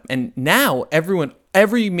around them. And now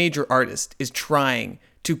every major artist is trying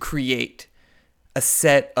to create a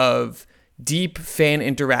set of deep fan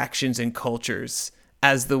interactions and cultures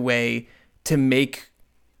as the way to make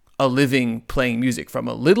a living playing music, from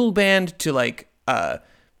a little band to like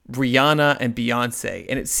Rihanna and Beyonce.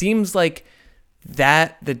 And it seems like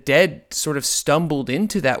that the Dead sort of stumbled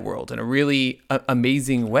into that world in a really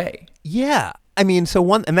amazing way. Yeah. I mean,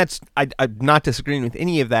 and that's, I'm not disagreeing with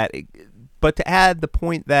any of that, but to add the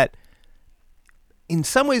point that in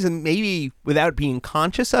some ways, and maybe without being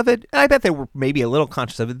conscious of it, and I bet they were maybe a little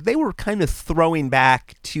conscious of it, they were kind of throwing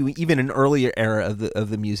back to even an earlier era of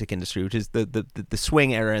the music industry, which is the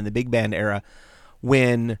swing era and the big band era,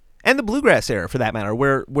 and the bluegrass era for that matter,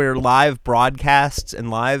 where live broadcasts and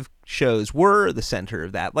live shows were the center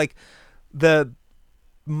of that. Like the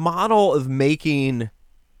model of making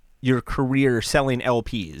your career selling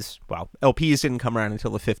LPs. Well, LPs didn't come around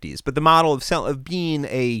until the 50s, but the model of being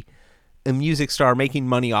a music star, making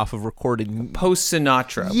money off of recorded Post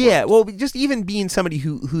Sinatra. Yeah, well, just even being somebody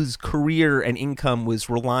whose career and income was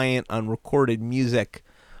reliant on recorded music,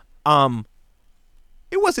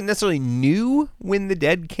 it wasn't necessarily new when the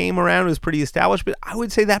Dead came around. It was pretty established, but I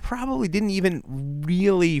would say that probably didn't even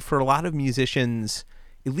really, for a lot of musicians,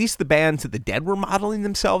 at least the bands that the Dead were modeling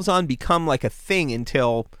themselves on, become like a thing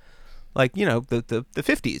until, like, you know, the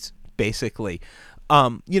 50s, basically.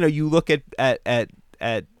 You look at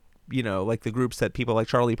you know, like the groups that people like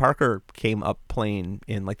Charlie Parker came up playing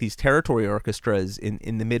in, like these territory orchestras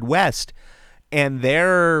in the Midwest, and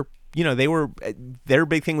their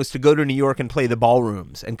big thing was to go to New York and play the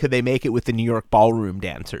ballrooms, and could they make it with the New York ballroom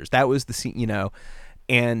dancers? That was the scene, you know,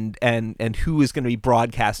 and who was going to be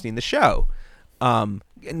broadcasting the show. And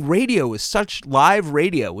live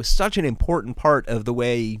radio was such an important part of the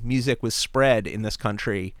way music was spread in this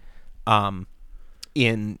country.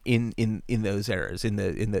 In those eras, in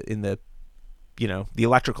the you know, the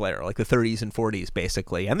electrical era, like the 30s and 40s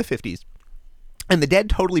basically, and the 50s. And the Dead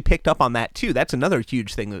totally picked up on that too. That's another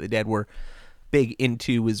huge thing that the Dead were big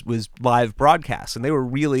into was live broadcasts, and they were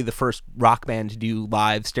really the first rock band to do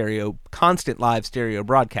constant live stereo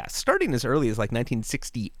broadcasts, starting as early as like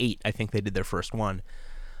 1968. I think they did their first one.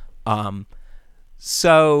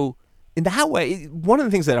 So in that way, one of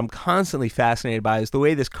the things that I'm constantly fascinated by is the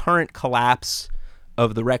way this current collapse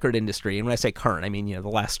of the record industry, and when I say current, I mean, you know, the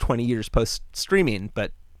last 20 years post-streaming,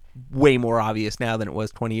 but way more obvious now than it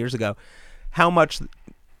was 20 years ago, how much the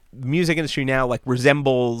music industry now like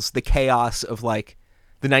resembles the chaos of like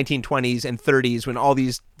the 1920s and 30s, when all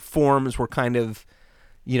these forms were kind of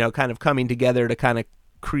coming together to kind of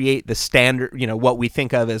create the standard, you know, what we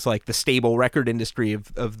think of as like the stable record industry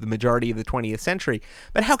of the majority of the 20th century.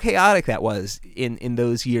 But how chaotic that was in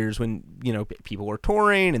those years when, you know, people were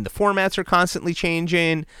touring and the formats are constantly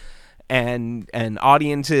changing, and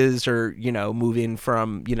audiences are, you know, moving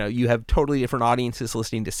from, you know, you have totally different audiences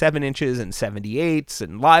listening to 7 inches and 78s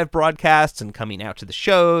and live broadcasts and coming out to the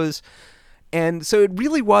shows. And so it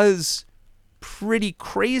really was pretty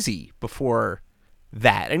crazy before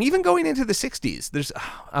that. And even going into the 60s, there's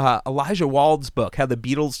Elijah Wald's book, How the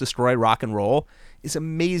Beatles Destroyed Rock and Roll, is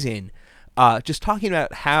amazing. Just talking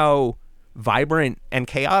about how vibrant and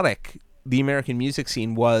chaotic the American music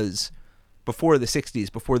scene was before the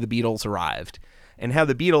 60s, before the Beatles arrived, and how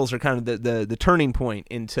the Beatles are kind of the turning point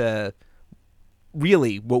into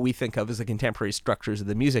really what we think of as the contemporary structures of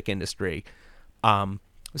the music industry. So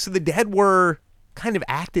the Dead were kind of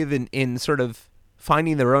active in sort of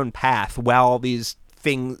finding their own path while these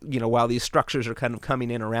things, you know, while these structures are kind of coming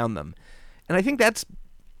in around them. And I think that's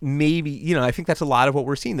maybe, you know, I think that's a lot of what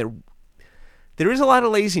we're seeing there. There is a lot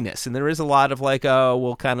of laziness, and there is a lot of like, oh,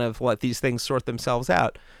 we'll kind of let these things sort themselves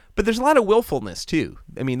out. But there's a lot of willfulness too.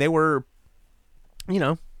 I mean, they were, you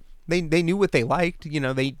know, they knew what they liked. You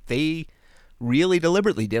know, they really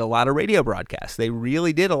deliberately did a lot of radio broadcasts. They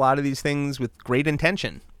really did a lot of these things with great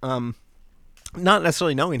intention. Not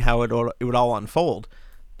necessarily knowing how it would all unfold,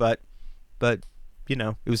 but you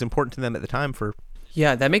know, it was important to them at the time for.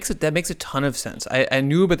 Yeah, that makes a ton of sense. I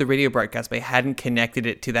knew about the radio broadcast, but I hadn't connected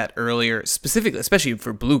it to that earlier, specifically, especially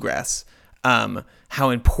for bluegrass, how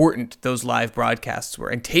important those live broadcasts were,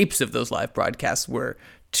 and tapes of those live broadcasts were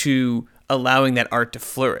to allowing that art to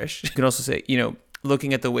flourish. You can also say, you know,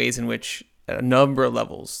 looking at the ways in which at a number of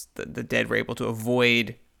levels the Dead were able to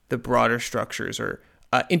avoid the broader structures or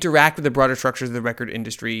interact with the broader structures of the record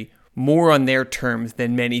industry more on their terms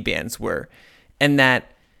than many bands were. And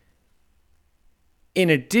that in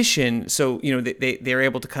addition, so, you know, they're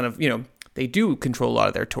able to kind of, you know, they do control a lot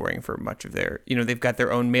of their touring for much of their, you know, they've got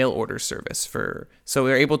their own mail order service so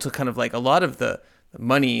they're able to kind of like a lot of the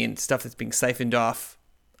money and stuff that's being siphoned off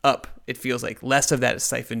up, it feels like less of that is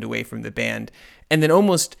siphoned away from the band. And then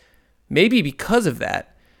almost maybe because of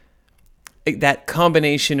that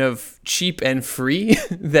combination of cheap and free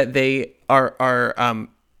that they are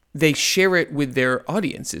they share it with their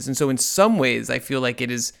audiences. And so in some ways, I feel like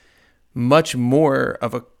it is much more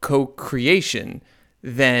of a co-creation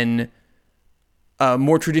than a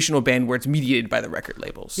more traditional band where it's mediated by the record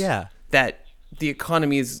labels. Yeah. That the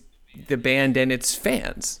economy is the band and its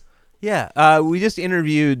fans. Yeah. We just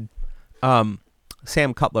interviewed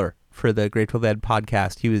Sam Cutler for the Grateful Dead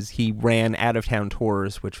podcast. He ran Out of Town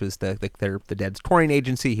Tours, which was the Dead's touring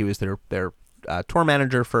agency. He was their tour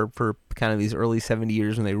manager for kind of these early 70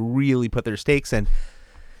 years when they really put their stakes in.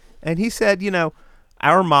 And he said,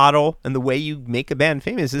 our model and the way you make a band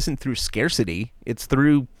famous isn't through scarcity. It's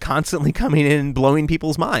through constantly coming in and blowing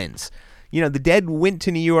people's minds. The Dead went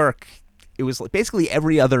to New York. It was basically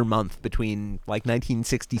every other month between like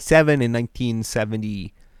 1967 and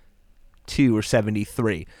 1972 or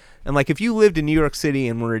 73. And like if you lived in New York City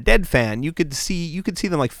and were a Dead fan, you could see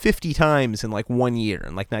them like 50 times in like 1 year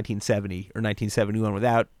in like 1970 or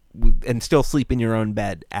 1971 and still sleep in your own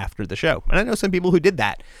bed after the show. And I know some people who did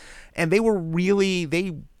that. And they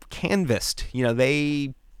canvassed,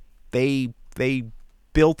 they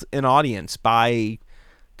built an audience by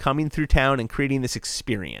coming through town and creating this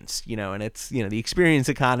experience, and it's, the experience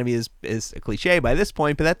economy is a cliche by this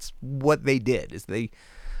point, but that's what they did, is they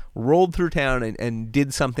rolled through town and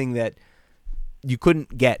did something that you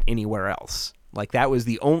couldn't get anywhere else. Like that was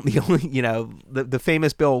the only, the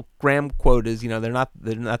famous Bill Graham quote is, they're not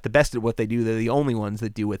the best at what they do. They're the only ones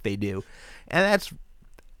that do what they do. And that's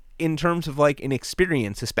in terms of like an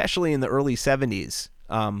experience, especially in the early 70s,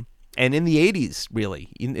 and in the 80s, really,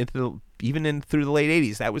 even through the late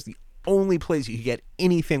 80s, that was the only place you could get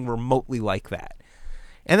anything remotely like that.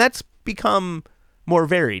 And that's become more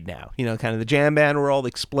varied now. Kind of the jam band world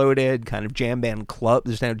exploded, kind of jam band club.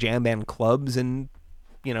 There's now jam band clubs in,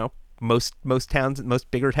 most towns,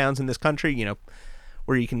 most bigger towns in this country,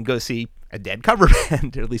 where you can go see a Dead cover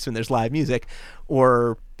band, or at least when there's live music,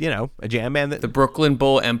 or, a jam band. The Brooklyn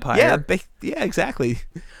Bowl Empire. Yeah, exactly.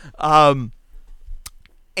 But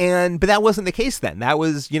that wasn't the case then. That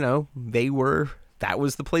was, that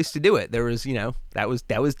was the place to do it. There was, that was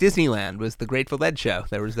Disneyland, was the Grateful Dead show.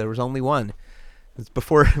 There was only one. It's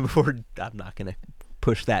before I'm not going to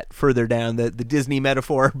push that further down the Disney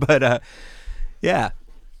metaphor, but yeah.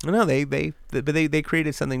 No, they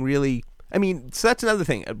created something really, so that's another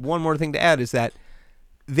thing. One more thing to add is that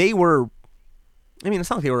they were, it's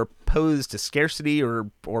not like they were opposed to scarcity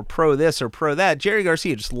or pro this or pro that. Jerry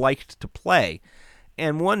Garcia just liked to play.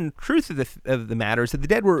 And one truth of the matter is that the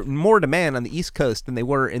Dead were in more demand on the East Coast than they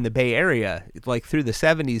were in the Bay Area, like through the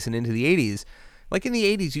 70s and into the 80s. Like in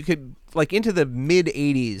the 80s, you could, like into the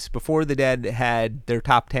mid-80s, before the Dead had their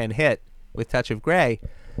top 10 hit with Touch of Grey,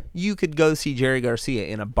 you could go see Jerry Garcia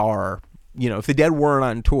in a bar. If the Dead weren't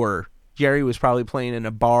on tour, Jerry was probably playing in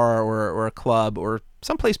a bar or a club or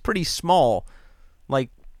someplace pretty small, like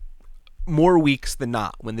more weeks than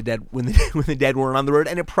not when the Dead weren't on the road,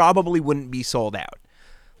 and it probably wouldn't be sold out.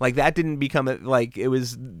 Like that didn't become it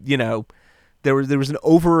was, there was an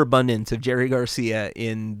overabundance of Jerry Garcia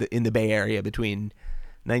in the Bay Area between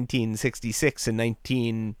 1966 and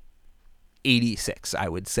 1986, I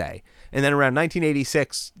would say. And then around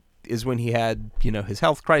 1986 is when he had, his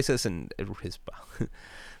health crisis and his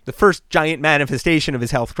the first giant manifestation of his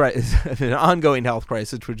health crisis, an ongoing health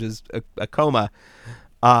crisis, which is a coma.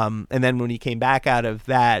 And then when he came back out of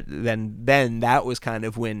that, then that was kind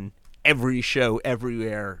of when every show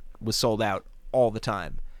everywhere was sold out all the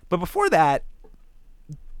time. But before that,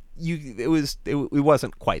 it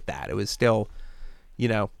wasn't quite that. It was still,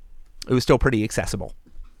 it was still pretty accessible.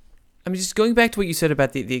 Just going back to what you said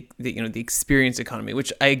about the experience economy,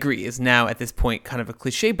 which I agree is now at this point kind of a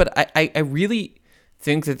cliche, but I really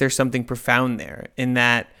think that there's something profound there in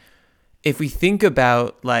that if we think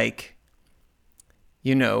about like,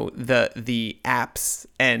 the apps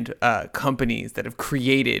and companies that have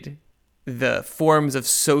created the forms of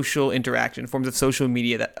social interaction, forms of social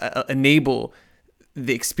media that enable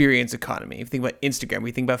the experience economy. If you think about Instagram,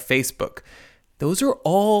 we think about Facebook, those are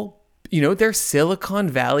all, they're Silicon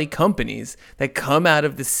Valley companies that come out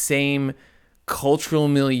of the same cultural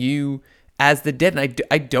milieu as the Dead. And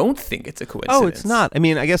I don't think it's a coincidence. Oh, it's not.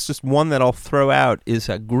 I guess just one that I'll throw out is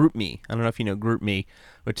GroupMe. I don't know if you know GroupMe,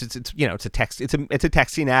 which it's a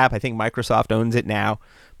texting app. I think Microsoft owns it now,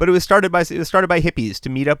 but it was started by hippies to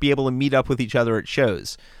be able to meet up with each other at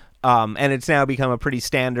shows. And it's now become a pretty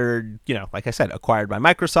standard, like I said, acquired by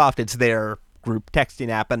Microsoft. It's their group texting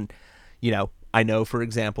app. And, I know, for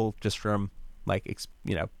example, just from I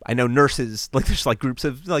know nurses, like there's like groups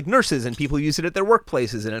of like nurses and people use it at their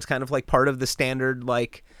workplaces. And it's kind of like part of the standard,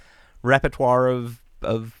 like repertoire of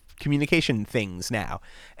communication things now.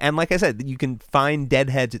 And like I said, you can find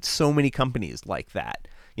Deadheads at so many companies like that.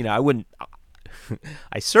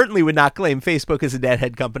 I certainly would not claim Facebook as a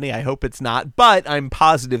Deadhead company. I hope it's not, but I'm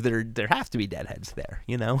positive there have to be Deadheads there.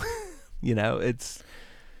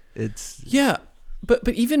 It's yeah, but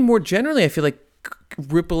even more generally, I feel like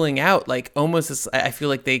rippling out, like almost I feel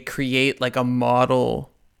like they create like a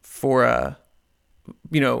model for a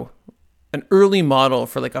an early model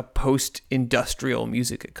for like a post-industrial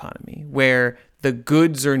music economy where the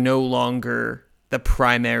goods are no longer the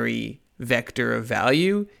primary vector of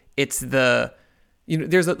value. It's the,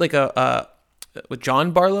 there's like a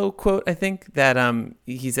John Barlow quote, I think, that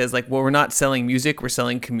he says like, well, we're not selling music, we're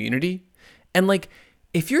selling community. And like,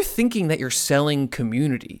 if you're thinking that you're selling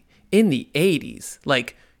community in the 80s,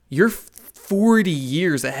 like you're 40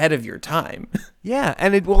 years ahead of your time. Yeah,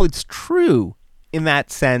 and it's true in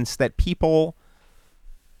that sense that people,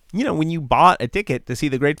 when you bought a ticket to see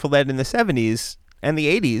the Grateful Dead in the 70s and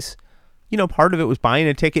the 80s, part of it was buying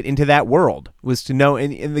a ticket into that world, was to know,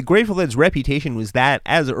 and the Grateful Dead's reputation was that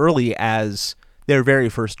as early as their very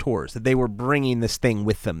first tours, that they were bringing this thing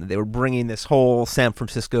with them. They were bringing this whole San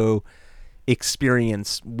Francisco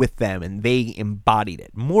experience with them, and they embodied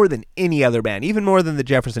it more than any other band, even more than the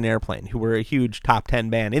Jefferson Airplane, who were a huge top 10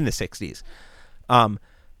 band in the 60s.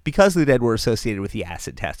 Because the Dead were associated with the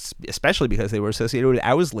acid tests, especially because they were associated with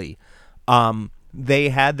Owsley, they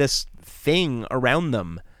had this thing around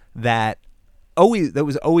them that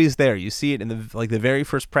was always there. You see it in the very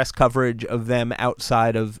first press coverage of them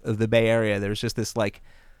outside of the Bay Area. There's just this like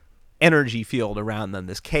energy field around them,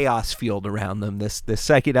 this chaos field around them, this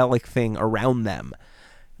psychedelic thing around them,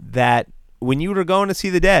 that when you were going to see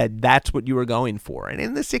the Dead, that's what you were going for. And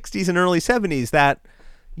in the 60s and early 70s, that,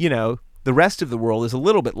 the rest of the world is a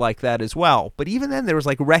little bit like that as well. But even then, there was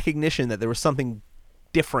like recognition that there was something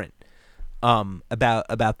different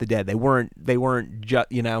about the Dead. They weren't just,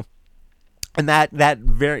 and that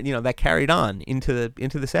very, that carried on into the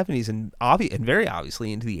 70s and very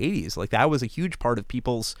obviously into the 80s. Like that was a huge part of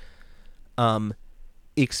people's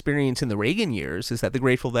experience in the Reagan years, is that the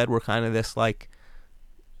Grateful Dead were kind of this like,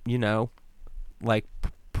 like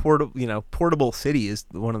portable city is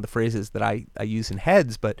one of the phrases that I use in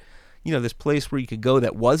Heads, but this place where you could go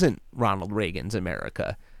that wasn't Ronald Reagan's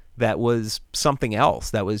America, that was something else,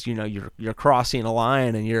 that was, you're crossing a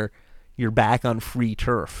line and you're back on free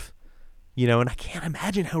turf, and I can't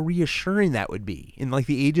imagine how reassuring that would be in like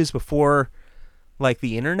the ages before like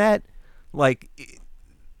the internet. Like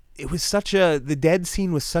it was the Dead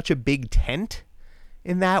scene was such a big tent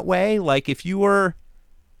in that way. Like if you were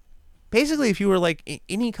like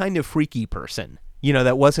any kind of freaky person,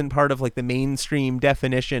 that wasn't part of like the mainstream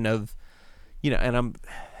definition of, and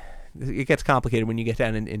it gets complicated when you get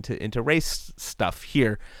down into race stuff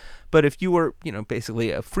here. But if you were,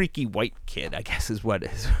 basically a freaky white kid, I guess is what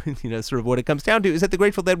is, sort of what it comes down to, is that the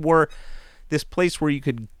Grateful Dead were this place where you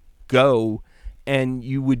could go and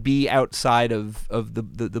you would be outside of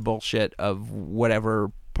the bullshit of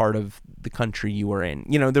whatever part of the country you were in.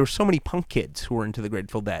 There were so many punk kids who were into the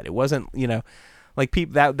Grateful Dead. It wasn't, like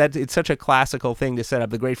people that it's such a classical thing to set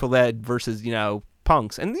up the Grateful Dead versus,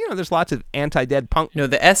 punks. And, there's lots of anti-Dead punk.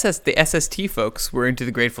 The SST folks were into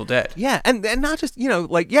the Grateful Dead. Yeah. And not just,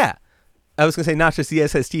 I was going to say not just the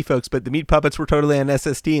SST folks, but the Meat Puppets were totally on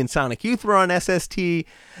SST and Sonic Youth were on SST.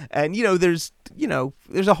 And, there's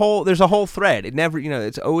a whole thread. It never,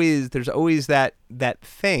 there's always that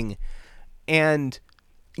thing. And,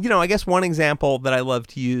 I guess one example that I love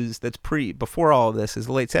to use that's before all of this is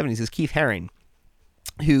the late 70s is Keith Haring,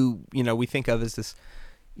 who, we think of as this,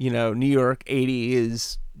 New York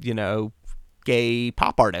 80s, gay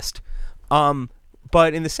pop artist.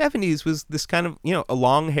 But in the 70s was this kind of, a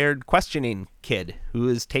long-haired questioning kid who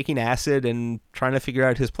was taking acid and trying to figure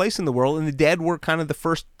out his place in the world. And the Dead were kind of the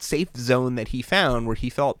first safe zone that he found where he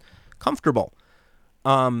felt comfortable.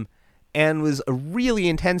 And was a really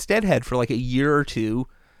intense Deadhead for like a year or two,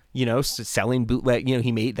 selling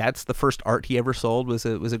bootleg. That's the first art he ever sold was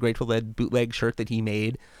a Grateful Dead bootleg shirt that he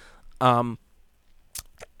made.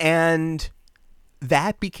 And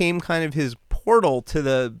that became kind of his portal to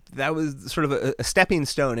that was sort of a stepping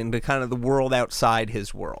stone into kind of the world outside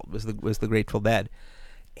his world was the Grateful Dead.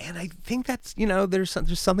 And I think that's,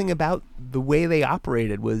 there's something about the way they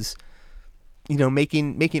operated was,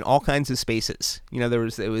 making all kinds of spaces. There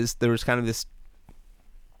was kind of this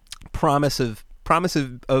promise of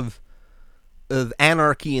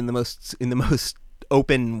anarchy in the most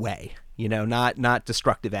open way, not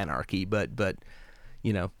destructive anarchy, but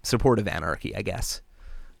supportive anarchy, I guess.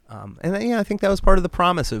 And I think that was part of the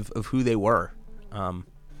promise of who they were.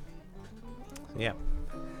 Yeah.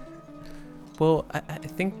 Well, I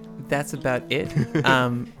think that's about it.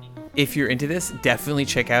 If you're into this, definitely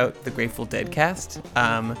check out the Grateful Dead cast.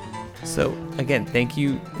 So again, thank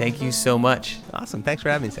you so much. Awesome. Thanks for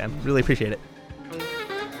having me, Sam. Really appreciate it.